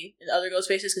Nancy and other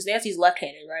Ghostfaces, because Nancy's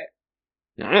left-handed, right?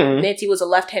 Mm. Nancy was a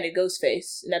left-handed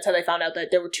Ghostface, and that's how they found out that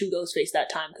there were 2 Ghostface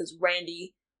that time, because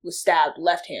Randy was stabbed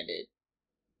left-handed.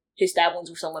 His stab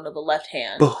wounds were someone of the left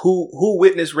hand. But who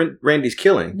witnessed Randy's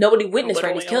killing? Nobody witnessed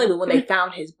Randy's killing, but when they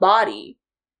found his body,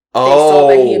 they saw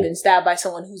that he had been stabbed by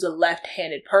someone who's a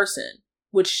left-handed person.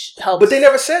 Which helps. But they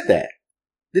never said that.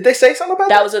 Did they say something about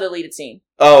that? That was a deleted scene.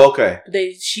 Oh, okay.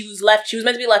 She was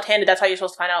meant to be left-handed. That's how you're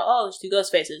supposed to find out, there's 2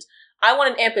 ghost faces. I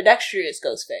want an ambidextrous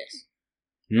ghost face.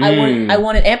 I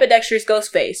want an ambidextrous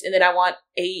ghost face, and then I want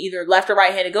a either left or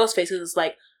right-handed ghost face, because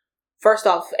it's first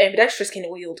off, ambidextrous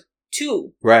can wield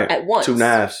 2 at once. 2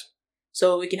 knives.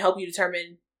 So it can help you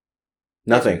determine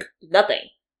nothing.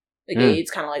 It's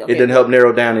kind of okay. It didn't help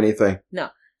narrow down anything.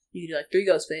 No. You can do 3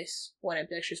 ghost face, 1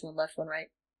 ambidextrous, 1 left, 1 right.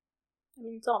 I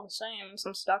mean, it's all the same.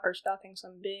 Some stalker stalking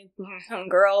some big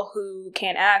girl who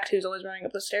can't act, who's always running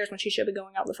up the stairs when she should be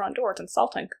going out the front door. It's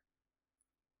insulting.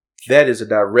 That is a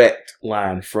direct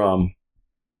line from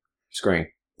Scream.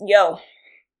 Yo.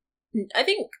 I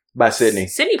think... By Sydney.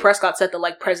 Sydney Prescott set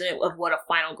the, precedent of what a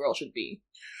final girl should be.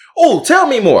 Oh, tell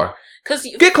me more.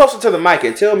 Get closer to the mic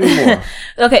and tell me more.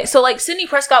 Okay, so, Sydney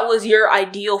Prescott was your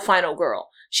ideal final girl.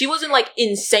 She wasn't,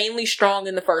 insanely strong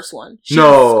in the first one. She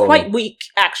was quite weak,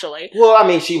 actually. Well, I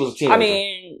mean, she was a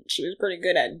teenager. She was pretty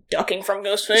good at ducking from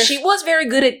Ghostface. She was very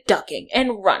good at ducking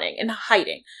and running and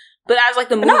hiding. But as,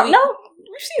 the movie... No,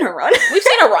 We've seen her run. We've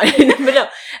seen her run. But no,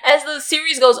 as the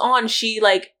series goes on, she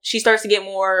starts to get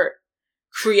more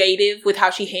creative with how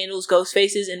she handles ghost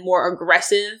faces and more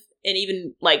aggressive and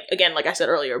even, like, again, like I said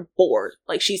earlier, bored.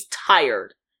 Like, she's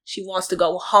tired. She wants to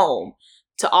go home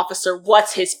to Officer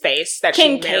What's-His-Face that she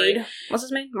married. Kincaid. What's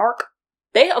his name? Mark?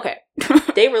 They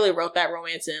really wrote that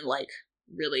romance in, like,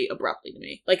 really abruptly to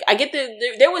me. Like, I get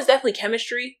there was definitely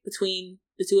chemistry between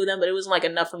the two of them, but it wasn't, like,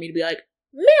 enough for me to be like,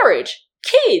 marriage,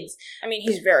 kids. I mean,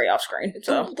 he's very off-screen,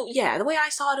 so. Yeah, the way I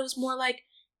saw it was more like,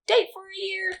 date for a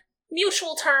year,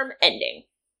 mutual term, ending.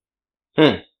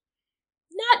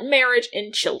 Not marriage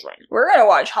and children. We're gonna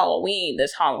watch Halloween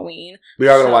this Halloween. We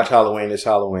are gonna watch Halloween this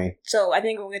Halloween. So I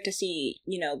think we'll get to see,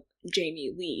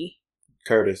 Jamie Lee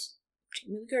Curtis.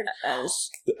 Jamie Lee Curtis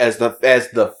as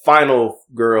the final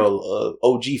girl,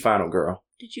 OG final girl.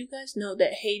 Did you guys know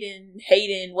that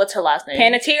Hayden, what's her last name?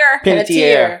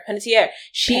 Panettiere.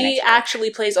 She actually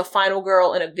plays a final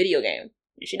girl in a video game.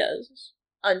 She does.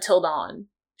 Until Dawn.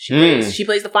 She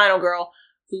plays the final girl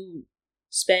who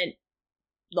spent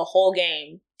the whole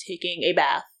game taking a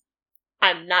bath.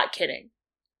 I'm not kidding.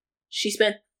 She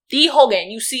spent the whole game.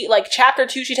 You see, like, chapter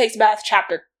 2, she takes a bath.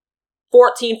 Chapter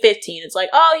 14, 15. It's like,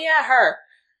 oh yeah, her.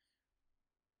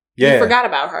 Yeah. We forgot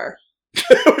about her.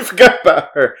 We forgot about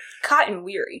her. Cotton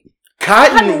Weary.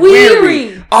 Cotton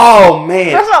Weary. Oh,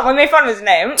 man. That's not when they made fun of his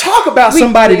name. Talk about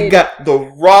somebody who got the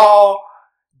raw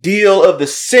deal of the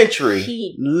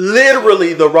century.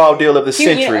 Literally the raw deal of the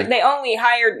century. They only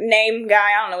hired name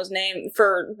guy, I don't know his name,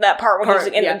 for that part when he's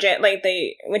in the jet. Like,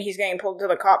 when he's getting pulled to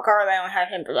the cop car, they only hired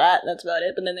him for that. That's about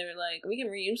it. But then they were like, we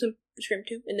can reuse him for Scream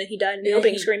 2. And then he died in the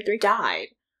opening Scream 3. Died.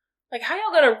 Like, how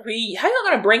y'all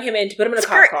gonna bring him in to put him in a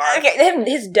cop car? Okay,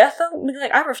 his death, though,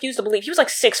 like, I refuse to believe. He was like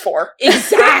 6'4".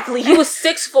 Exactly. He was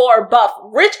 6'4", buff,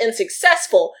 rich and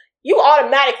successful. You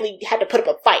automatically had to put up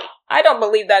a fight. I don't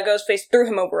believe that Ghostface threw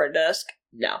him over a desk.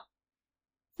 No.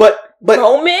 But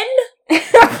Roman?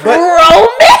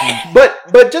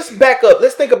 But just back up.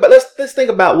 Let's think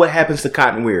about what happens to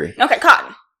Cotton Weary. Okay,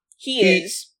 Cotton. He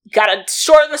got a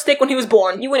short on the stick when he was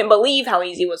born. You wouldn't believe how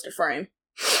easy it was to frame.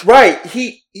 Right.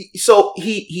 He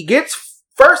gets,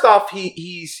 first off,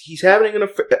 he's having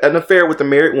an affair with a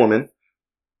married woman.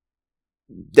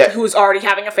 Who's already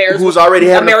having affairs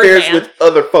with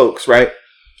other folks, right?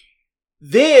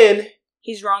 Then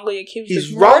he's wrongly accused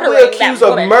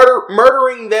of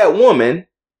murdering that woman,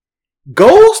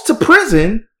 goes to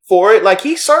prison for it. Like,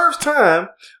 he serves time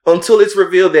until it's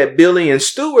revealed that Billy and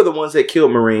Stu are the ones that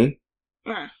killed Marine.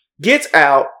 Gets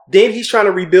out, then he's trying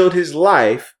to rebuild his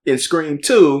life in Scream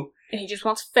 2. And he just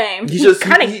wants fame. He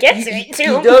kind of gets it,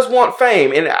 too. He does want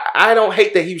fame, and I don't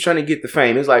hate that he was trying to get the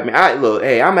fame. It's like, man,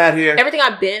 I'm out here. Everything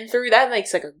I've been through, that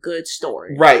makes, like, a good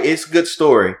story. Right, it's a good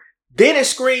story. Then in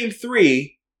Scream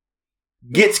 3,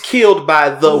 gets killed by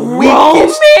the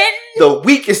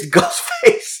weakest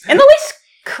Ghostface. And the least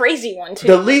crazy one, too.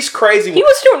 The least crazy one. He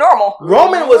was too normal.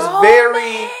 Roman was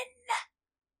very...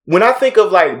 When I think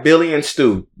of, like, Billy and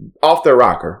Stu, off their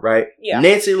rocker, right? Yeah.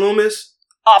 Nancy Loomis...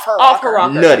 Off her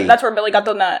rocker. Nutty. That's where Billy got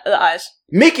the eyes.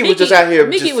 Mickey was just out here.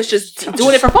 Mickey was just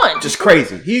doing it for fun. Just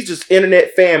crazy. He's just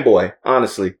internet fanboy,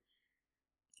 honestly.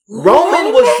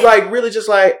 Roman was like, really just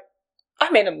like,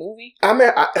 I made a movie.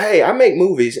 I make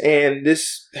movies, and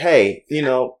this,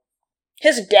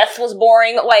 his death was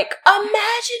boring. Like,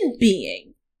 imagine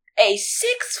being a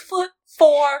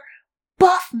 6'4"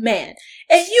 buff man,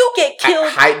 and you get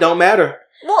killed. Height don't matter.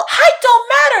 Well, height don't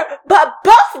matter, but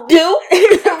buff do.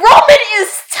 Roman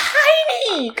is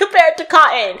tiny compared to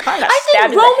Cotton. I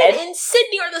think Roman and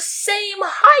Sydney are the same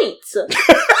height.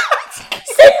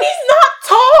 Sydney's not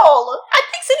tall. I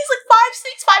think Sydney's like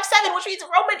 5'6", 5'7", which means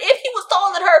Roman, if he was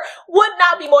taller than her, would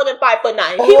not be more than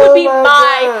 5'9". He would be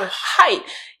my height.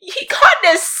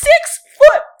 Cotton is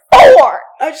 6'4".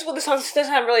 This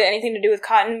doesn't have really anything to do with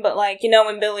Cotton, but like,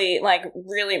 when Billy like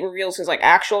really reveals his like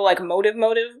actual like motive.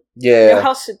 Yeah. You know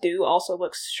how Sadu also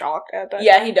looks shocked at that?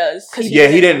 Yeah, he does. He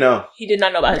didn't know. He did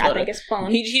not know about his motive. I think it's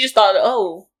fun. He just thought,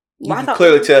 you can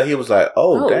clearly tell he was like,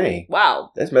 oh dang.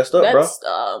 Wow. That's messed up, bro.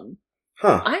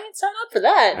 I ain't signed up for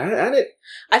that. I didn't.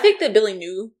 I think that Billy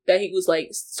knew that he was like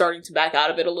starting to back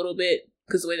out of it a little bit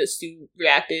because the way that Stu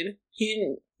reacted. He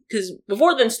didn't. Because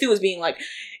before then, Stu was being like,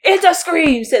 it's a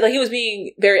Scream! Like, he was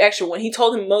being very extra. When he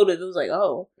told him motive, it was like,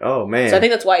 oh. Oh, man. So I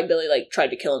think that's why Billy, like, tried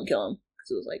to kill him. Because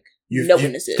it was like, no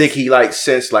witnesses. You think he, like,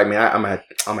 sensed, like, man, I'm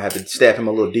gonna have to stab him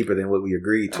a little deeper than what we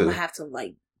agreed to. I'm gonna have to,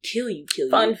 like, kill you.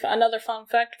 Another fun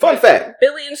fact.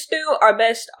 Billy and Stu are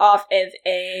based off of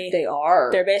They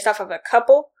are. They're based off of a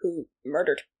couple who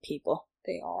murdered people.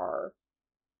 They are.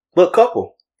 What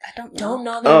couple? I don't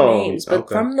know their names, but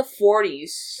okay. from the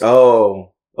 40s.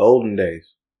 Oh. Olden days.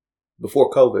 Before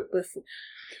COVID.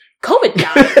 COVID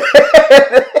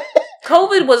died.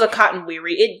 COVID was a cotton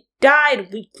weary. It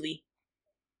died weekly.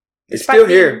 It's still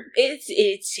here.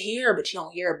 It's here, but you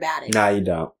don't hear about it. Nah, you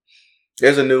don't.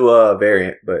 There's a new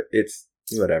variant, but it's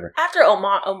whatever. After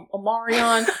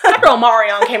Omarion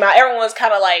came out, everyone was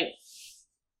kind of like,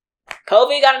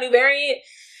 COVID got a new variant.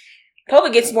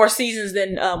 COVID gets more seasons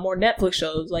than more Netflix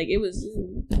shows. Like, it was...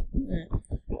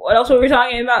 What else were we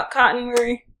talking about? Cotton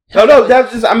Weary? Oh, no,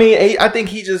 that's just... I mean, I think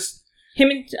he just... Him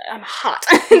and... I'm hot.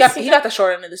 He got the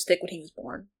short end of the stick when he was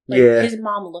born. Like, Yeah. His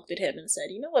mom looked at him and said,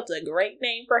 you know what's a great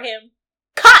name for him?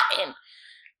 Cotton!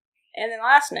 And then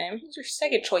last name. What's your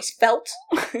second choice? Felt?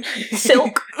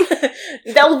 Silk?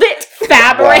 Velvet?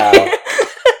 Fabric? Wow.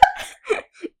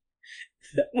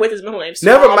 With his middle name.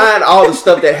 Never Swab. mind all the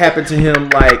stuff that happened to him,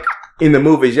 like, in the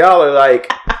movies. Y'all are like,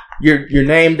 you're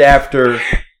named after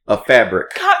a fabric.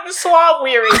 Cotton Swab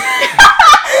Weary.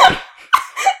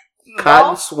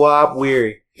 Cotton Swab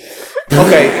Weary.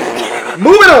 Okay,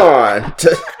 moving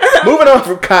on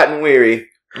from Cotton Weary.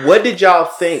 What did y'all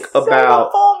think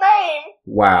about? full name.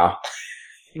 Wow.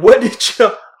 What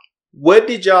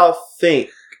did y'all think?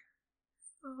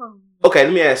 Okay,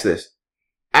 let me ask this.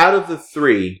 Out of the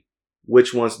three,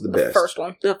 which one's the best?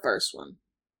 The first one.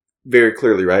 Very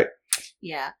clearly, right?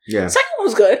 Yeah. Yeah. Second one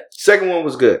was good. Second one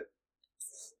was good.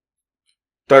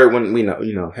 Third one, we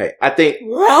know. Hey, I think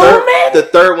Roman? the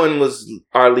third one was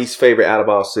our least favorite out of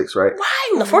all six, right?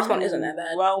 Why? The fourth one isn't that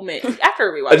bad. Roman.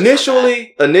 After we watched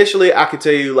Initially, I could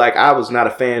tell you, like, I was not a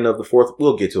fan of the fourth.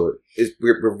 We'll get to it.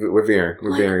 We're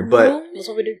veering, but That's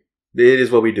what we do. it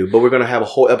is what we do. But we're gonna have a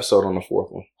whole episode on the fourth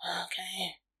one.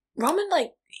 Okay. Roman,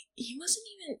 like, he was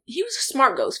a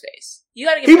smart Ghostface. You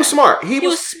gotta give He him was that. smart. He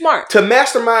was smart. To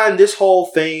mastermind this whole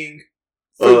thing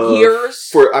For years.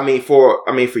 For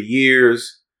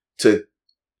years to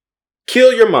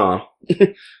kill your mom,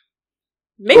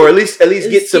 Maybe or at least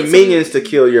get some minions to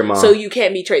kill your mom, so you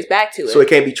can't be traced back to it. so it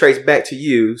can't be traced back to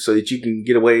you, so that you can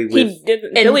get away with.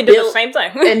 Billy did the same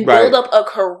thing. and Right. build up a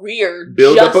career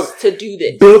Build up just to do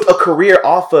this. Built a career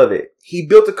off of it. He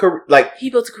built a career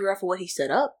He built a career off of what he set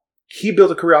up. He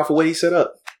built a career off of what he set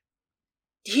up.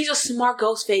 He's a smart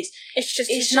Ghostface. It's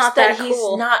just It's he's not that cool.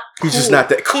 He's not cool. He's just not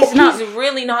that cool. He's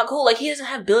really not cool. Like, he doesn't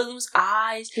have Billy Loomis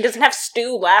eyes. He doesn't have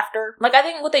Stu laughter. Like, I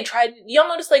think what they tried... Y'all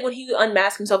notice, like, when he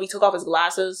unmasked himself, he took off his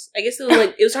glasses. I guess it was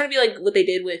like... It was trying to be like what they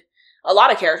did with a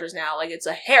lot of characters now. Like, it's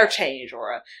a hair change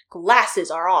or a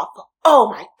glasses are off.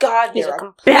 Oh my god, He's they're a a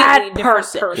completely bad different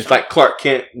person. It's like Clark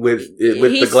Kent with He's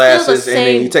the still glasses, the and then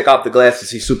same- you take off the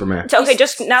glasses, he's Superman. So, okay,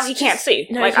 just now he can't see.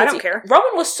 No, like, he I can't don't see. care. Roman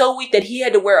was so weak that he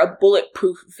had to wear a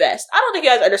bulletproof vest. I don't think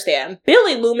you guys understand.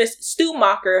 Billy Loomis, Stu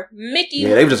Macher, Mickey,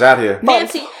 Yeah, they were just out here.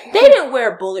 Nancy, they didn't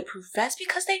wear bulletproof vests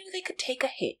because they knew they could take a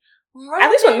hit.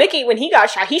 At least when he got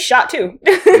shot, he shot too.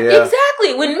 Yeah.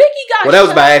 Exactly. When Mickey got Well, that was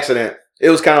shot, by accident. It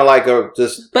was kind of like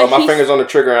But my he's- fingers on the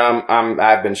trigger.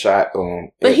 I've been shot. Boom.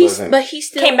 But It he wasn't-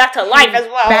 still Came back to life as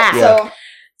well. back. So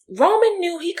Roman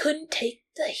knew he couldn't take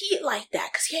the heat like that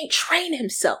because he ain't trained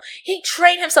himself. He ain't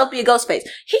trained himself to be a Ghostface.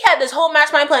 He had this whole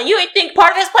mastermind plan. You ain't think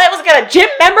part of his plan was to get a gym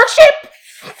membership?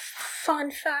 fun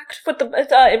fact, with the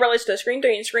it relates to Scream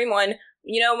 3 and Scream 1.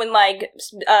 You know when like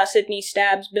Sydney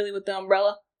stabs Billy with the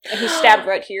umbrella, and he's stabbed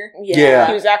right here. Yeah.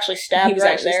 He was actually stabbed He was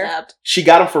right actually there. stabbed. she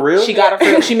got him for real. She got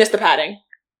her for She missed the padding.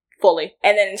 Fully.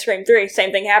 And then in Scream 3,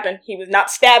 same thing happened. He was not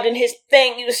stabbed in his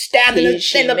thing. He was stabbed in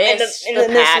the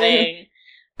padding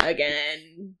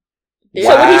again.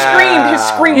 So when he screamed, his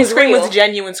scream His was scream real. was a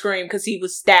genuine scream because he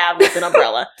was stabbed with an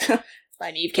umbrella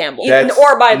by Neve Campbell. That's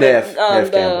or by Nev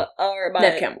Campbell.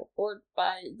 Nev Campbell. or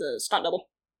by the stunt double,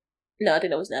 No, I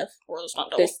think that was Nev. or the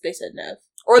stunt double, They said Nev.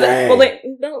 or the Dang.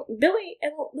 Billy.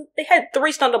 They had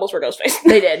 3 stunt doubles for Ghostface.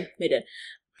 They did. A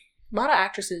lot of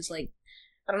actresses, like,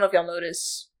 I don't know if y'all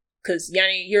notice, because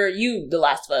Yanni, you're The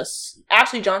Last of Us.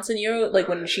 Ashley Johnson, like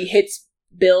when she hits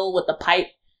Bill with the pipe,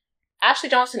 Ashley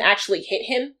Johnson actually hit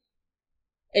him,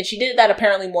 and she did that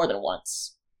apparently more than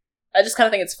once. I just kind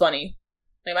of think it's funny.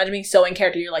 Like, imagine being so in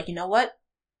character, you're like, you know what?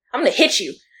 I'm gonna hit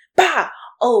you. Bah!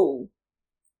 Oh.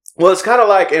 Well, it's kind of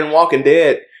like in Walking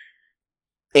Dead,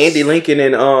 Andy Lincoln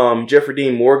and Jeffrey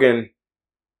Dean Morgan,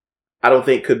 I don't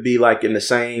think could be like in the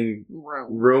same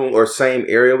room or same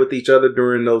area with each other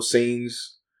during those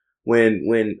scenes when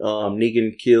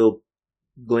Negan killed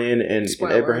Glenn and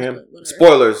Abraham. but whatever.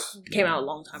 Spoilers. Came out a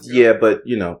long time ago. Yeah, but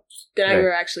you know.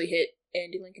 Deniger actually hit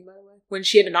Andy Lincoln, by the way. When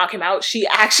she had to knock him out, she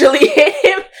actually hit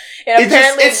him. And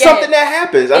apparently It's something that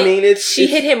happens. I mean, she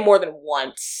hit him more than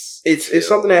once. It's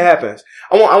something that happens.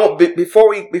 I want before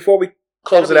we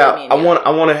close it That'll out. be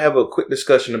I want to have a quick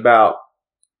discussion about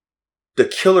the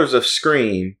killers of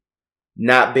Scream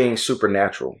not being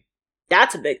supernatural.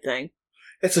 That's a big thing.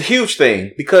 It's a huge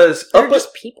thing because They're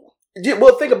just people.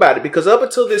 well, think about it. Because up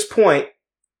until this point,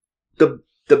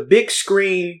 the big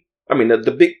screen, I mean,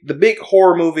 the big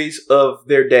horror movies of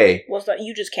their day, Was that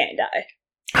you just can't die?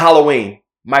 Halloween,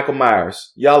 Michael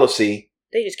Myers, y'all will see.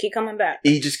 They just keep coming back.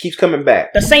 He just keeps coming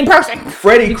back. The same person.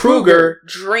 Freddy Krueger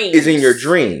Dreams is in your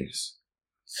dreams.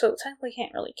 So technically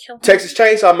can't really kill him. Texas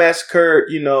Chainsaw Massacre,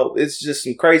 you know, it's just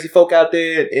some crazy folk out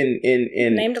there in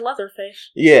Named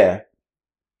Leatherface. yeah.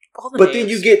 All the But names. then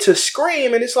you get to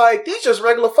Scream and it's like, these just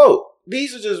regular folk.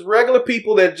 These are just regular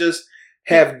people that just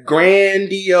have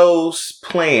grandiose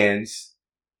plans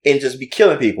and just be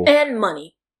killing people. and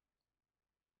money.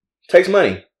 Takes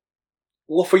money.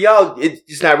 Well, for y'all,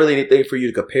 it's not really anything for you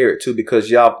to compare it to because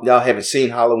y'all haven't seen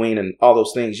Halloween and all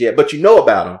those things yet, but you know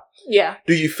about them. Yeah.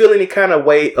 Do you feel any kind of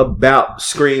way about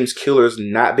Scream's killers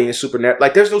not being supernatural?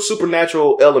 Like, there's no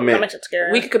supernatural That element. makes it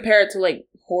scary. We could compare it to like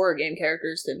horror game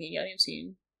characters that me and Yanni have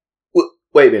seen.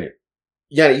 Wait a minute.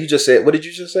 Yanni, you just said, what did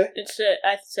you just say?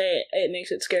 I'd say it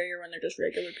makes it scarier when they're just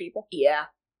regular people. Yeah.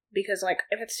 Because, like,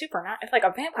 if it's if like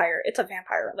a vampire, it's a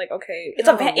vampire. Like, okay, it's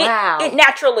Oh, a wow. it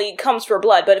naturally comes for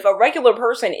blood. But if a regular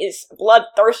person is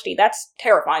bloodthirsty, that's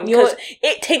terrifying You know because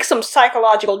it takes some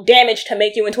psychological damage to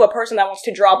make you into a person that wants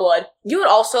to draw blood. You know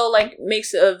what also like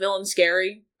makes a villain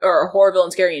scary or a horror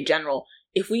villain scary in general?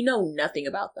 If we know nothing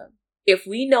about them. If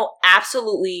we know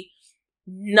absolutely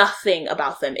nothing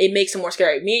about them, it makes them more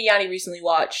scary. Me and Yanni recently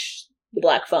watched The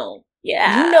Black Phone.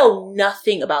 Yeah, You know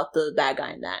nothing about the bad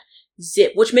guy in that.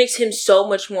 Zip, which makes him so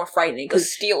much more frightening. the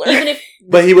Because Stealer. even if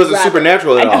But he wasn't Rather-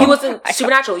 supernatural at all. he wasn't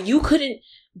supernatural, you couldn't.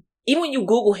 Even when you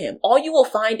Google him, all you will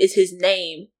find is his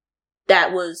name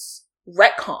that was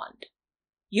retconned.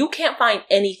 You can't find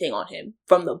anything on him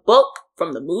from the book,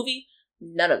 from the movie,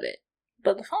 none of it.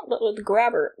 but the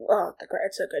grabber. Oh,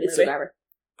 it's a good It's movie. a grabber.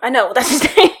 I know that's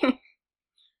his name.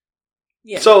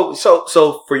 Yeah. So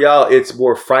for y'all, it's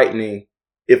more frightening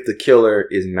if the killer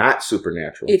is not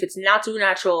supernatural. If it's not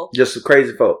supernatural, Just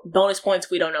crazy folk. bonus points.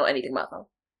 We don't know anything about them.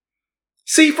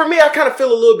 See, for me, I kind of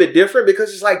feel a little bit different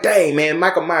because it's like, dang, man,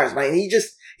 Michael Myers, man, he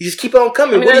just keep on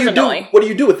coming. I mean, What do that you is do? annoying. What do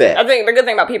you do with that? I think the good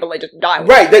thing about people, they just die.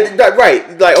 Right,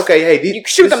 right. Like, okay, hey, You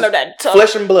shoot them, this they're is dead. So.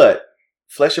 flesh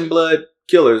and blood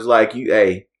killers. Like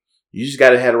you just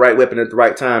got to have the right weapon at the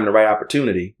right time, the right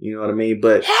opportunity. You know what I mean?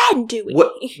 But Had to it.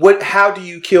 what? How do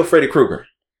you kill Freddy Krueger?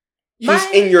 He's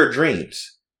in your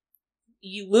dreams.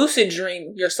 You lucid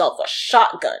dream yourself a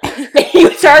shotgun. You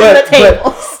turn But- the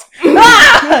tables.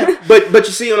 Ah! But you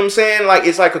see what I'm saying? Like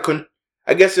it's like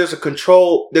I guess there's a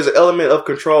control. There's an element of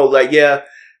control. Like yeah,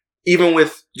 even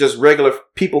with just regular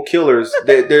people killers,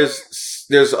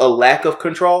 there's a lack of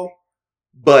control.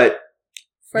 But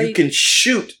you can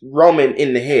shoot Roman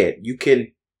in the head. You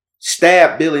can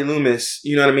stab Billy Loomis.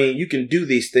 You know what I mean? You can do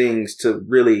these things to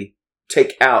really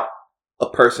take out a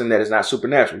person that is not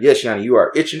supernatural. Yes, Yanni, you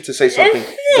are itching to say something. The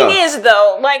thing Go. is,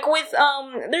 though, like with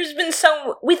there's been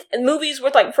with movies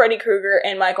with like Freddy Krueger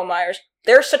and Michael Myers.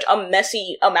 There's such a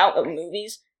messy amount of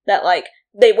movies that like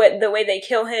the way they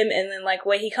kill him and then like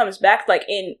way he comes back. Like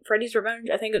in Freddy's Revenge,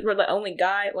 I think we're the only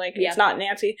guy. Like Yeah. it's not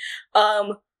Nancy.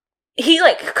 He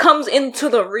like comes into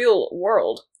the real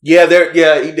world, Yeah,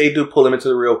 they do pull him into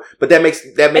the real, but that makes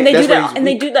and they that's do where that, he's and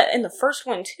they weak. do that in the first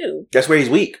one too. That's where he's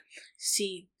weak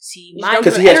See, You my don't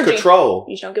because give he him has energy. control.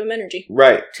 You just don't give him energy.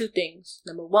 Right. two things.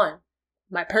 Number one,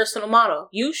 my personal motto: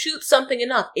 you shoot something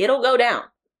enough, it'll go down.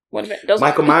 What if it doesn't?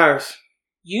 Michael Myers.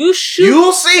 You shoot.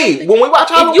 You'll see when we watch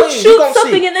if Halloween. you You shoot gonna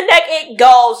something see. in the neck, it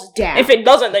goes down. If it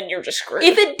doesn't, then you're just screwed.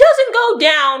 If it doesn't go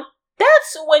down,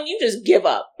 that's when you just give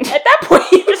up. At that point,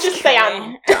 you just say,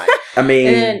 "I'm done." I mean,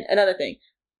 And then another thing,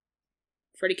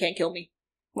 Freddy can't kill me.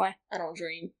 Why? I don't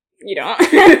dream. You don't.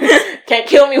 Can't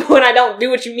kill me when I don't do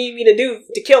what you need me to do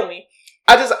to kill me.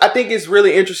 I think it's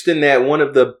really interesting that one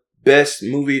of the best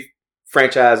movie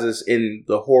franchises in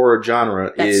the horror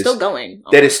genre That's is still going.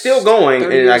 that is still going,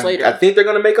 30 and years later. I think they're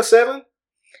going to make a 7.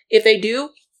 If they do,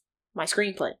 my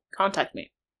screenplay. Contact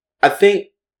me. I think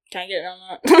Can I get it on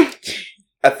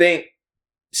that?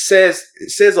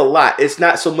 says a lot. It's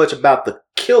not so much about the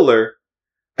killer.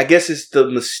 I guess it's the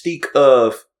mystique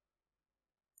of,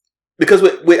 because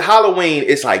with Halloween,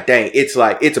 it's like, dang, it's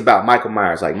about Michael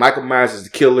Myers. Like Michael Myers is the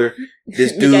killer.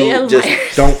 This dude Miguel just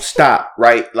Myers. don't stop,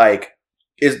 right? Like,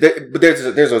 but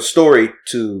there's a story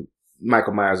to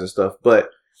Michael Myers and stuff. But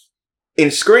in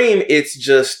Scream, it's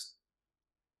just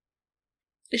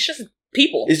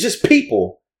people. It's just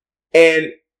people. And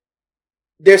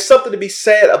there's something to be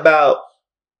said about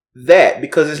that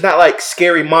because it's not like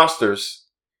scary monsters.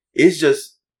 It's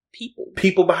just people.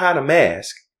 people behind a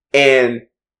mask. And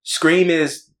Scream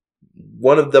is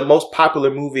one of the most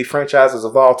popular movie franchises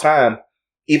of all time,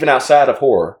 even outside of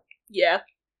horror. Yeah.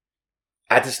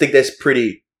 I just think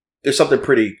there's something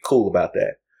pretty cool about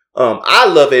that. I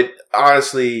love it,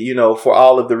 honestly, you know, for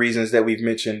all of the reasons that we've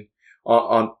mentioned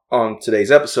on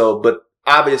today's episode, but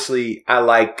obviously I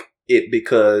like it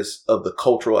because of the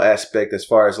cultural aspect as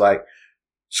far as like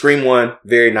Scream 1,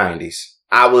 very 90s.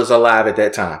 I was alive at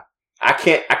that time. I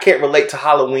can't relate to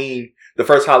Halloween, the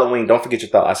first Halloween. Don't forget your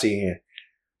thought. I see your hand.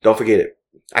 Don't forget it.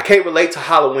 I can't relate to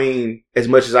Halloween as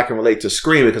much as I can relate to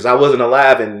Scream because I wasn't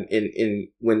alive when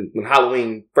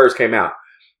Halloween first came out.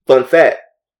 Fun fact,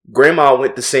 Grandma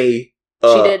went to see.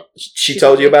 She did. She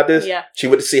told you about this? Yeah. She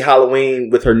went to see Halloween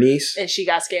with her niece. And she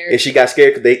got scared.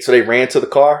 So they ran to the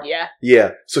car? Yeah.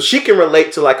 Yeah. So she can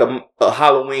relate to like a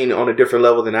Halloween on a different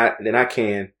level than I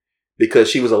can because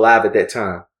she was alive at that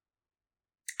time.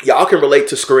 Y'all can relate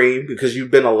to Scream because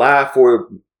you've been alive for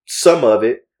some of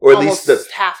it. Or at almost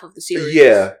least half of the series.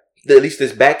 Yeah. At least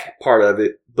this back part of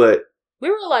it. But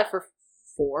we were alive for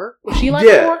 4. Was she alive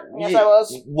yeah, for 4? Yes, I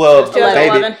was. Well, Still at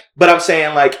maybe. 11. But I'm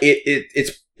saying like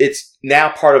it's now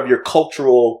part of your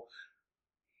cultural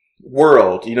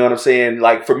world. You know what I'm saying?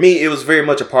 Like for me, it was very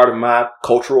much a part of my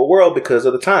cultural world because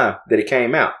of the time that it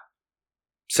came out.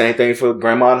 Same thing for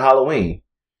Grandma and Halloween.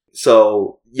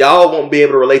 So y'all won't be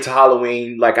able to relate to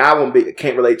Halloween. Like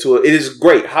can't relate to it. It is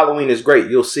great. Halloween is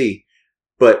great. You'll see.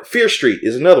 But Fear Street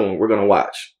is another one we're going to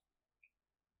watch.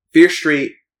 Fear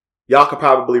Street, y'all could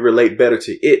probably relate better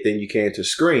to it than you can to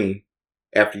Scream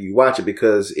after you watch it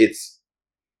because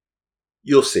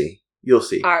you'll see.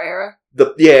 Our era?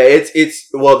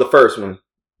 It's the first one.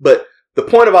 But the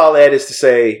point of all that is to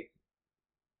say,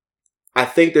 I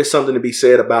think there's something to be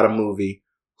said about a movie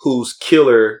whose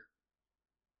killer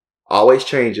always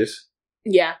changes.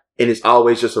 Yeah. And it's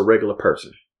always just a regular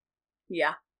person.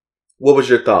 Yeah. What was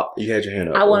your thought? You had your hand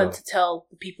up. I wanted to tell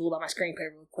the people about my screenplay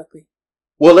real quickly.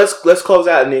 Well, let's close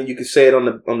out and then you can say it on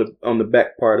the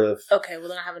back part of. Okay, well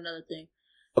then I have another thing.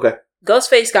 Okay.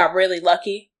 Ghostface got really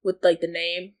lucky with like the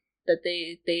name that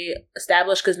they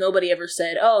established because nobody ever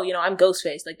said, "Oh, you know, I'm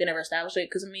Ghostface." Like they never established it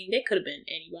because I mean, they could have been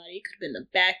anybody. It could have been the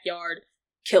backyard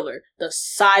killer, the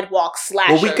sidewalk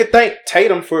slasher. Well, we could thank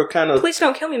Tatum for kind of. Please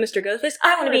don't kill me, Mr. Ghostface.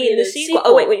 I want to be in the sequel.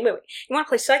 Oh wait. You want to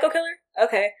play Psycho Killer?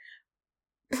 Okay.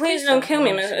 Please don't kill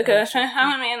me, Mr. Ghostface. I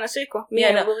want to be in the sequel.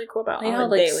 Yeah, no. Really cool about You know how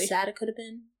Almond like Daily. sad it could have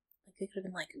been. Like they could have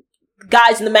been like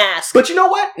guys in the mask. But you know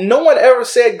what? No one ever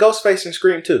said Ghostface in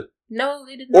Scream 2 No,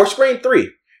 they didn't. or Scream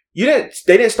 3. They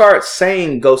didn't start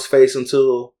saying Ghostface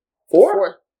until 4.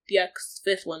 4th. Yeah, 'cause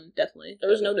 5th one definitely. There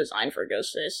was no design for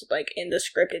Ghostface. Like in the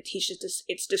script,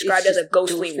 it's described as a just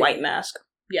ghostly goofy. white mask.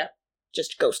 Yeah.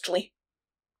 Just ghostly.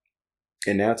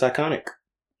 And now it's iconic.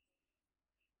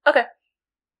 Okay.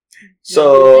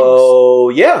 So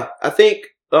yeah, I think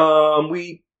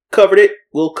we covered it.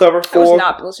 We'll cover 4. I was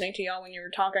not listening to y'all when you were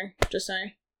talking. Just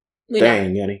saying.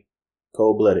 Dang, Yanni.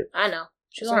 Cold-blooded. I know.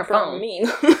 She's on her phone. Mean.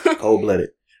 Cold-blooded.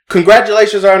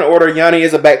 Congratulations are in order. Yanni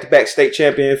is a back-to-back state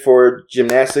champion for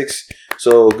gymnastics.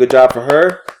 So good job for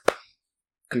her.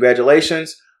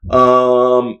 Congratulations.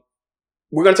 We're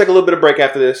going to take a little bit of break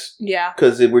after this. Yeah.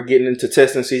 Because we're getting into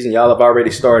testing season. Y'all have already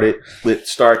started with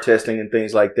STAR testing and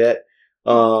things like that.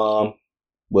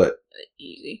 What?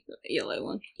 Easy. ELA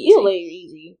one. ELA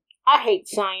easy. I hate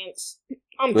science.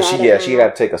 I'm But bad she got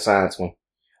to take a science one.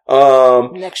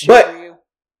 next year but for you.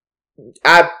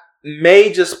 I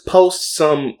may just post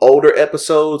some older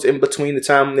episodes in between the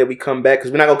time that we come back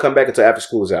because we're not going to come back until after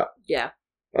school is out. Yeah.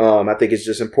 I think it's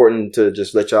just important to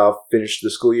just let y'all finish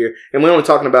the school year. And we're only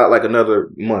talking about like another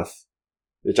month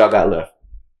that y'all got left.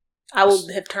 I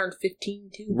will have turned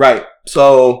 15 too. Right.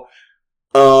 So,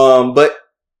 but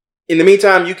in the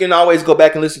meantime, you can always go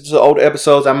back and listen to the older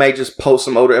episodes. I may just post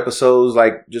some older episodes,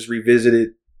 like just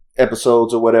revisited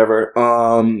episodes or whatever.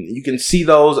 You can see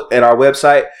those at our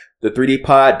website,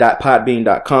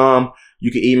 the3dpod.podbean.com.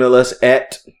 You can email us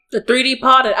at The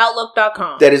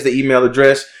 3dpod@outlook.com. that is the email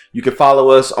address. You can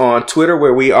follow us on Twitter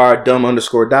where we are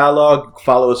dumb_dialogue. You can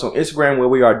follow us on Instagram where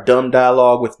we are dumb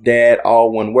dialogue with dad,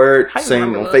 all one word. I Same on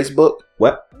remember that. Facebook.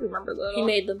 What? I remember that. He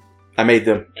made them. I made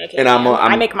them. Okay, And I'm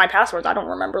I make my passwords. I don't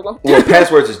remember them. Well,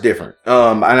 passwords is different.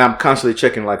 And I'm constantly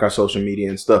checking like our social media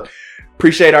and stuff.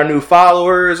 Appreciate our new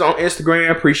followers on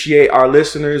Instagram. Appreciate our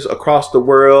listeners across the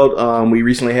world. We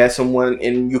recently had someone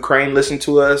in Ukraine listen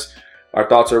to us. Our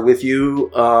thoughts are with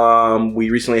you. We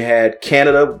recently had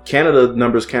Canada. Canada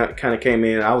numbers kind of came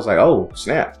in. I was like, oh,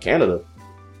 snap. Canada.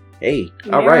 Hey,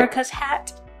 all right. America's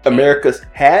hat. America's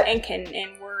hat. And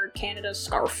we're Canada's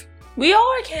scarf. We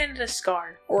are Canada's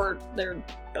scarf. Or their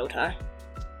bow tie.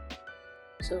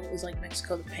 So it was like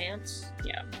Mexico the pants?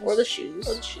 Yeah. Or the shoes.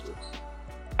 Or the shoes.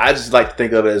 I just like to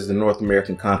think of it as the North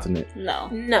American continent.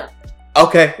 No.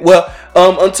 Okay, well,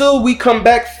 until we come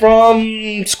back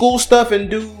from school stuff and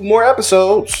do more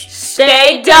episodes.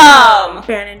 Stay dumb!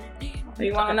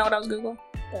 You want to know what I was Googling?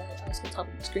 I was going to talk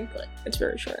about the screenplay. It's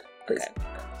very short. Okay.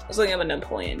 I was looking at a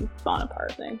Napoleon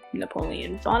Bonaparte thing.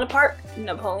 Napoleon Bonaparte?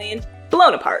 Napoleon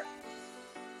blown apart.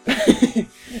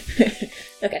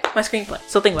 Okay, my screenplay.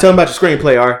 So think about Tell them about your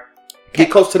screenplay, R.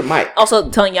 Get close to the mic. Also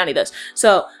telling Yanni this.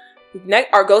 So,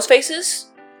 our ghost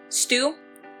faces, Stu,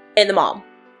 and the mom.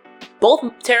 Both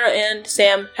Tara and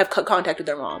Sam have cut contact with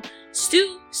their mom.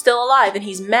 Stu still alive, and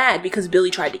he's mad because Billy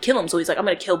tried to kill him. So he's like, "I'm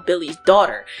gonna kill Billy's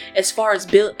daughter." As far as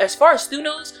Stu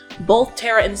knows, both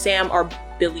Tara and Sam are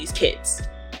Billy's kids.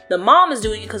 The mom is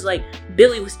doing it because, like,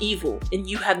 Billy was evil and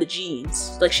you have the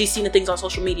genes. Like, she's seen the things on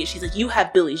social media. She's like, you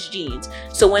have Billy's genes.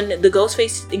 So when the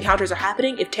Ghostface encounters are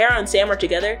happening, if Tara and Sam are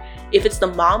together, if it's the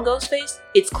mom Ghostface,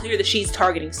 it's clear that she's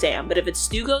targeting Sam. But if it's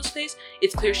Stu Ghostface,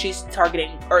 it's clear she's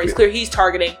targeting, or it's clear he's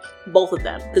targeting both of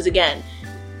them. Because again,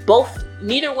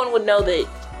 neither one would know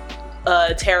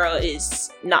that Tara is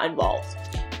not involved.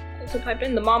 To pipe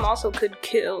in, the mom also could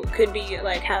be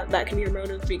like, that can be her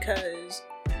motive because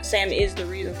Sam is the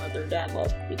reason that their dad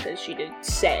left, because she did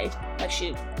say,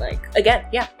 Again,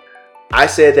 yeah. I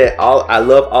said that I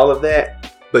love all of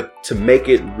that, but to make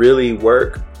it really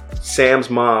work,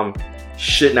 Sam's mom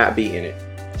should not be in it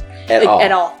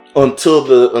at all until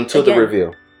the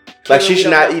reveal. Like, she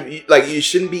should not even, like, you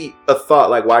shouldn't be a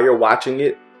thought like while you're watching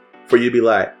it for you to be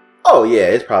like, oh yeah,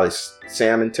 it's probably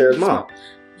Sam and Tara's mom.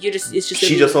 She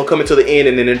just don't come until the end,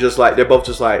 and then they're both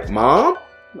just like, mom.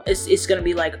 It's gonna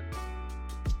be like.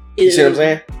 You see what I'm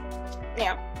saying?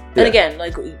 Yeah. And again,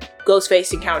 like,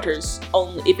 Ghostface encounters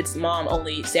only if it's mom,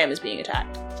 only Sam is being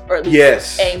attacked, or at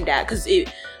least aimed at. Because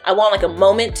I want like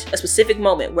a specific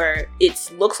moment where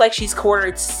it looks like she's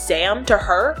cornered Sam to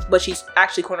her, but she's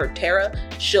actually cornered Tara.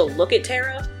 She'll look at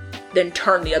Tara, then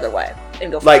turn the other way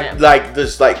and go for Sam. Like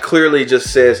this, like, clearly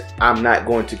just says, "I'm not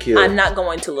going to kill. I'm not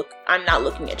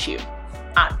looking at you.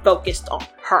 I'm focused on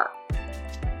her."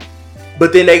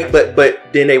 But then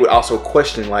they would also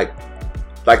question, like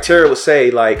Tara would say,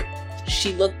 like,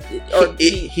 she looked,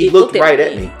 he looked right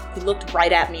at me. He looked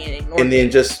right at me and ignored and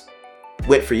then just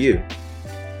went for you.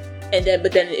 And then,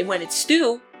 when it's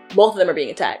Stu, both of them are being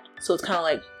attacked. So it's kind of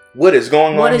like, what is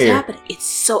going on here? What is happening?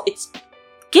 It's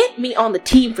get me on the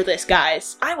team for this,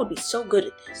 guys. I would be so good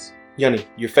at this. Yanni,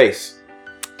 your face.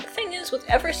 The thing is, with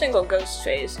every single ghost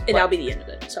phase, and that'll be the end of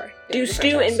it. Sorry. Do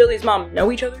Stu and Billy's mom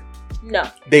know each other? No.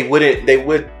 They wouldn't. They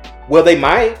would. Well, they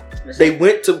might. They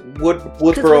went to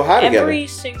Woodsboro High together. Every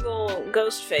single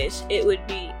ghost face, it would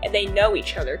be they know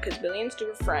each other because Billy and Stu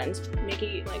are friends.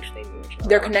 Nikki, like, they know each other.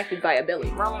 They're connected via Billy.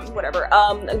 Whatever.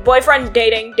 Boyfriend,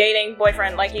 dating,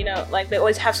 boyfriend. Like, you know, like, they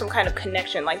always have some kind of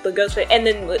connection. Like the ghost face, and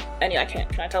then I can't.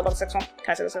 Can I tell about the sixth one?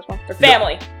 Can I say the sixth one? They're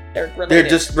family. No. They're related. They're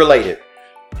just related,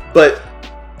 but.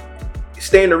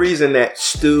 Stand the reason that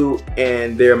Stu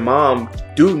and their mom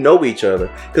do know each other,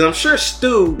 because I'm sure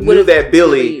Stu knew that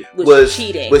Billy was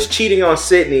cheating on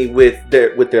Sydney with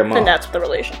their mom. And that's the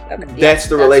relationship. Okay. That's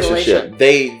the relationship.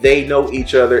 They know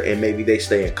each other, and maybe they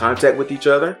stay in contact with each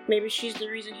other. Maybe she's the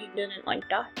reason he didn't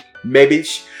die. Maybe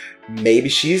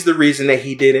she's the reason that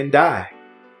he didn't die.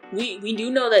 We do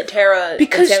know that Tara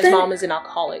and Sam's mom is an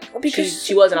alcoholic. Because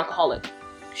she was an alcoholic.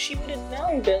 She would have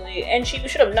known Billy, and she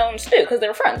should have known Stu because they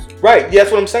were friends. Right, yeah,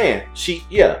 that's what I'm saying.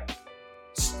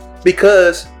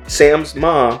 Because Sam's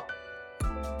mom,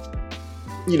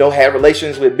 had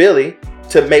relations with Billy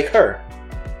to make her.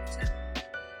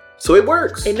 So it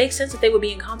works. It makes sense that they would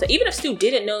be in contact. Even if Stu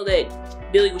didn't know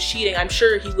that Billy was cheating, I'm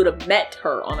sure he would have met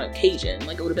her on occasion.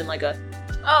 Like, it would have been like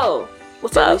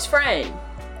what's Billy's friend?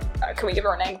 Can we give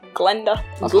her a name? Glenda.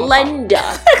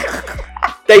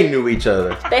 They knew each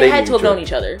other. They had to have known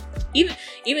each other.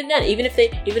 Even then, even if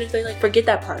they like forget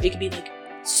that part, it could be like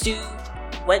Stu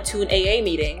went to an AA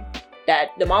meeting that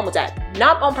the mom was at,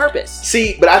 not on purpose.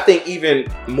 See, but I think even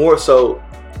more so,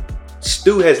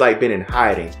 Stu has been in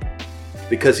hiding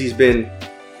because he's been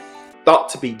thought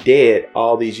to be dead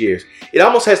all these years. It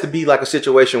almost has to be like a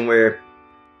situation where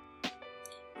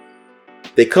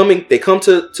they come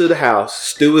to the house.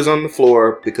 Stu is on the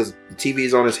floor because the TV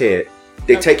is on his head.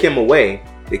 They take him away.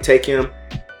 They take him.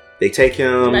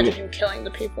 Imagine him killing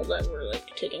the people that were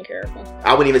taking care of him.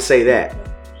 I wouldn't even say that.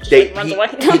 Runs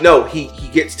away. He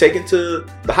gets taken to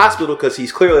the hospital because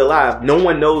he's clearly alive. No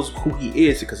one knows who he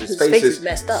is because his face is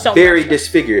messed up. So very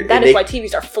disfigured. That is why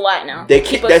TVs are flat now.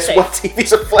 That's why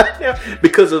TVs are flat now,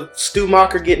 because of Stu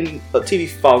Macher getting a TV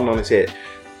falling on his head.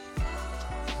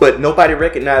 But nobody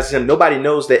recognizes him. Nobody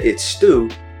knows that it's Stu.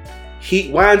 He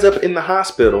winds up in the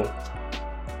hospital,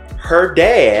 her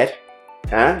dad,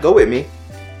 go with me.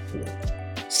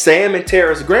 Sam and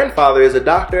Tara's grandfather is a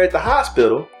doctor at the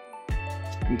hospital.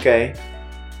 Okay.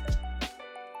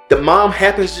 The mom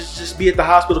happens to just be at the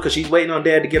hospital because she's waiting on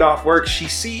dad to get off work. She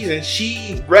sees and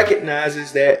she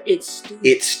recognizes that It's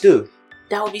Stu.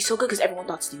 That would be so good because everyone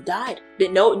thought Stu died.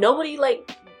 But nobody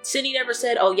like Cindy never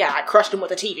said, "Oh yeah, I crushed him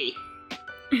with a TV."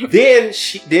 Then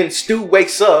Stu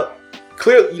wakes up,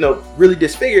 clearly, really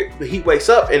disfigured. But he wakes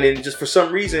up, and then just for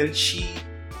some reason, she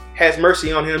has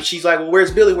mercy on him. She's like, "Well,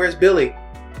 where's Billy? Where's Billy?"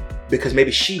 Because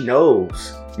maybe she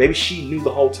knows. Maybe she knew the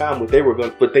whole time what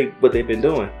they've been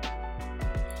doing.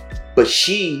 But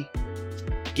she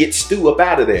gets Stu up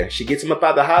out of there. She gets him up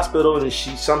out of the hospital, and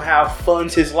she somehow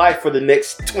funds his life for the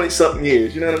next 20-something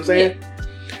years. You know what I'm saying?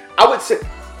 Yeah.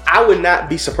 I would not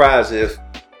be surprised if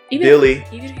Billy,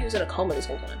 even if he was in a coma this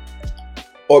whole time,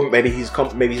 or maybe he's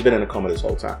been in a coma this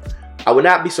whole time. I would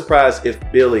not be surprised if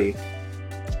Billy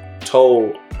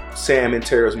told Sam and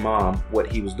Tara's mom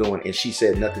what he was doing, and she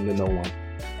said nothing to no one.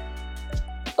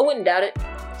 I wouldn't doubt it.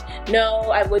 No,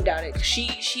 I would doubt it. 'Cause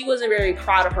she wasn't very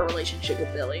proud of her relationship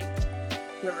with Billy.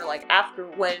 Remember, like after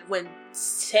when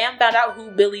Sam found out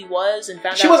who Billy was and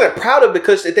she wasn't proud of it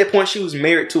because at that point she was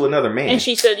married to another man. And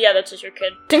she said, "Yeah, that's just your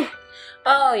kid."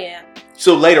 Oh yeah.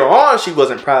 So later on, she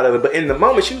wasn't proud of it, but in the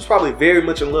moment, she was probably very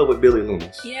much in love with Billy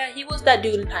Loomis. Yeah, he was that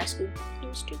dude in high school. He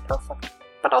was too perfect,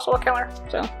 but also a killer.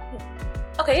 So.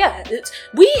 Okay, yeah. This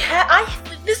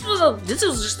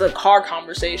was just a car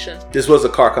conversation. This was a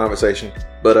car conversation,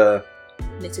 but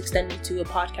And it's extended to a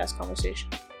podcast conversation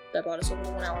that brought us over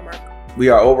the 1 hour mark. we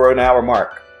are over an hour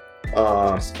mark.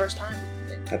 It's the first time.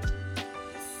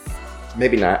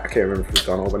 Maybe not. I can't remember if we've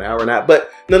gone over an hour or not.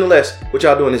 But nonetheless, what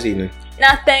y'all doing this evening?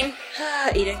 Nothing.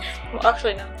 Eating. Well,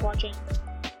 actually, no. Watching.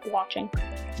 Watching.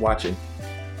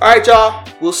 All right, y'all.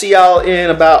 We'll see y'all in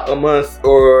about a month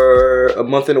or a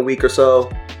month and a week or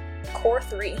so. Core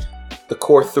 3. The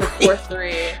Core 3. Core 3.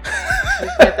 You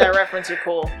get that reference, you're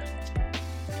cool.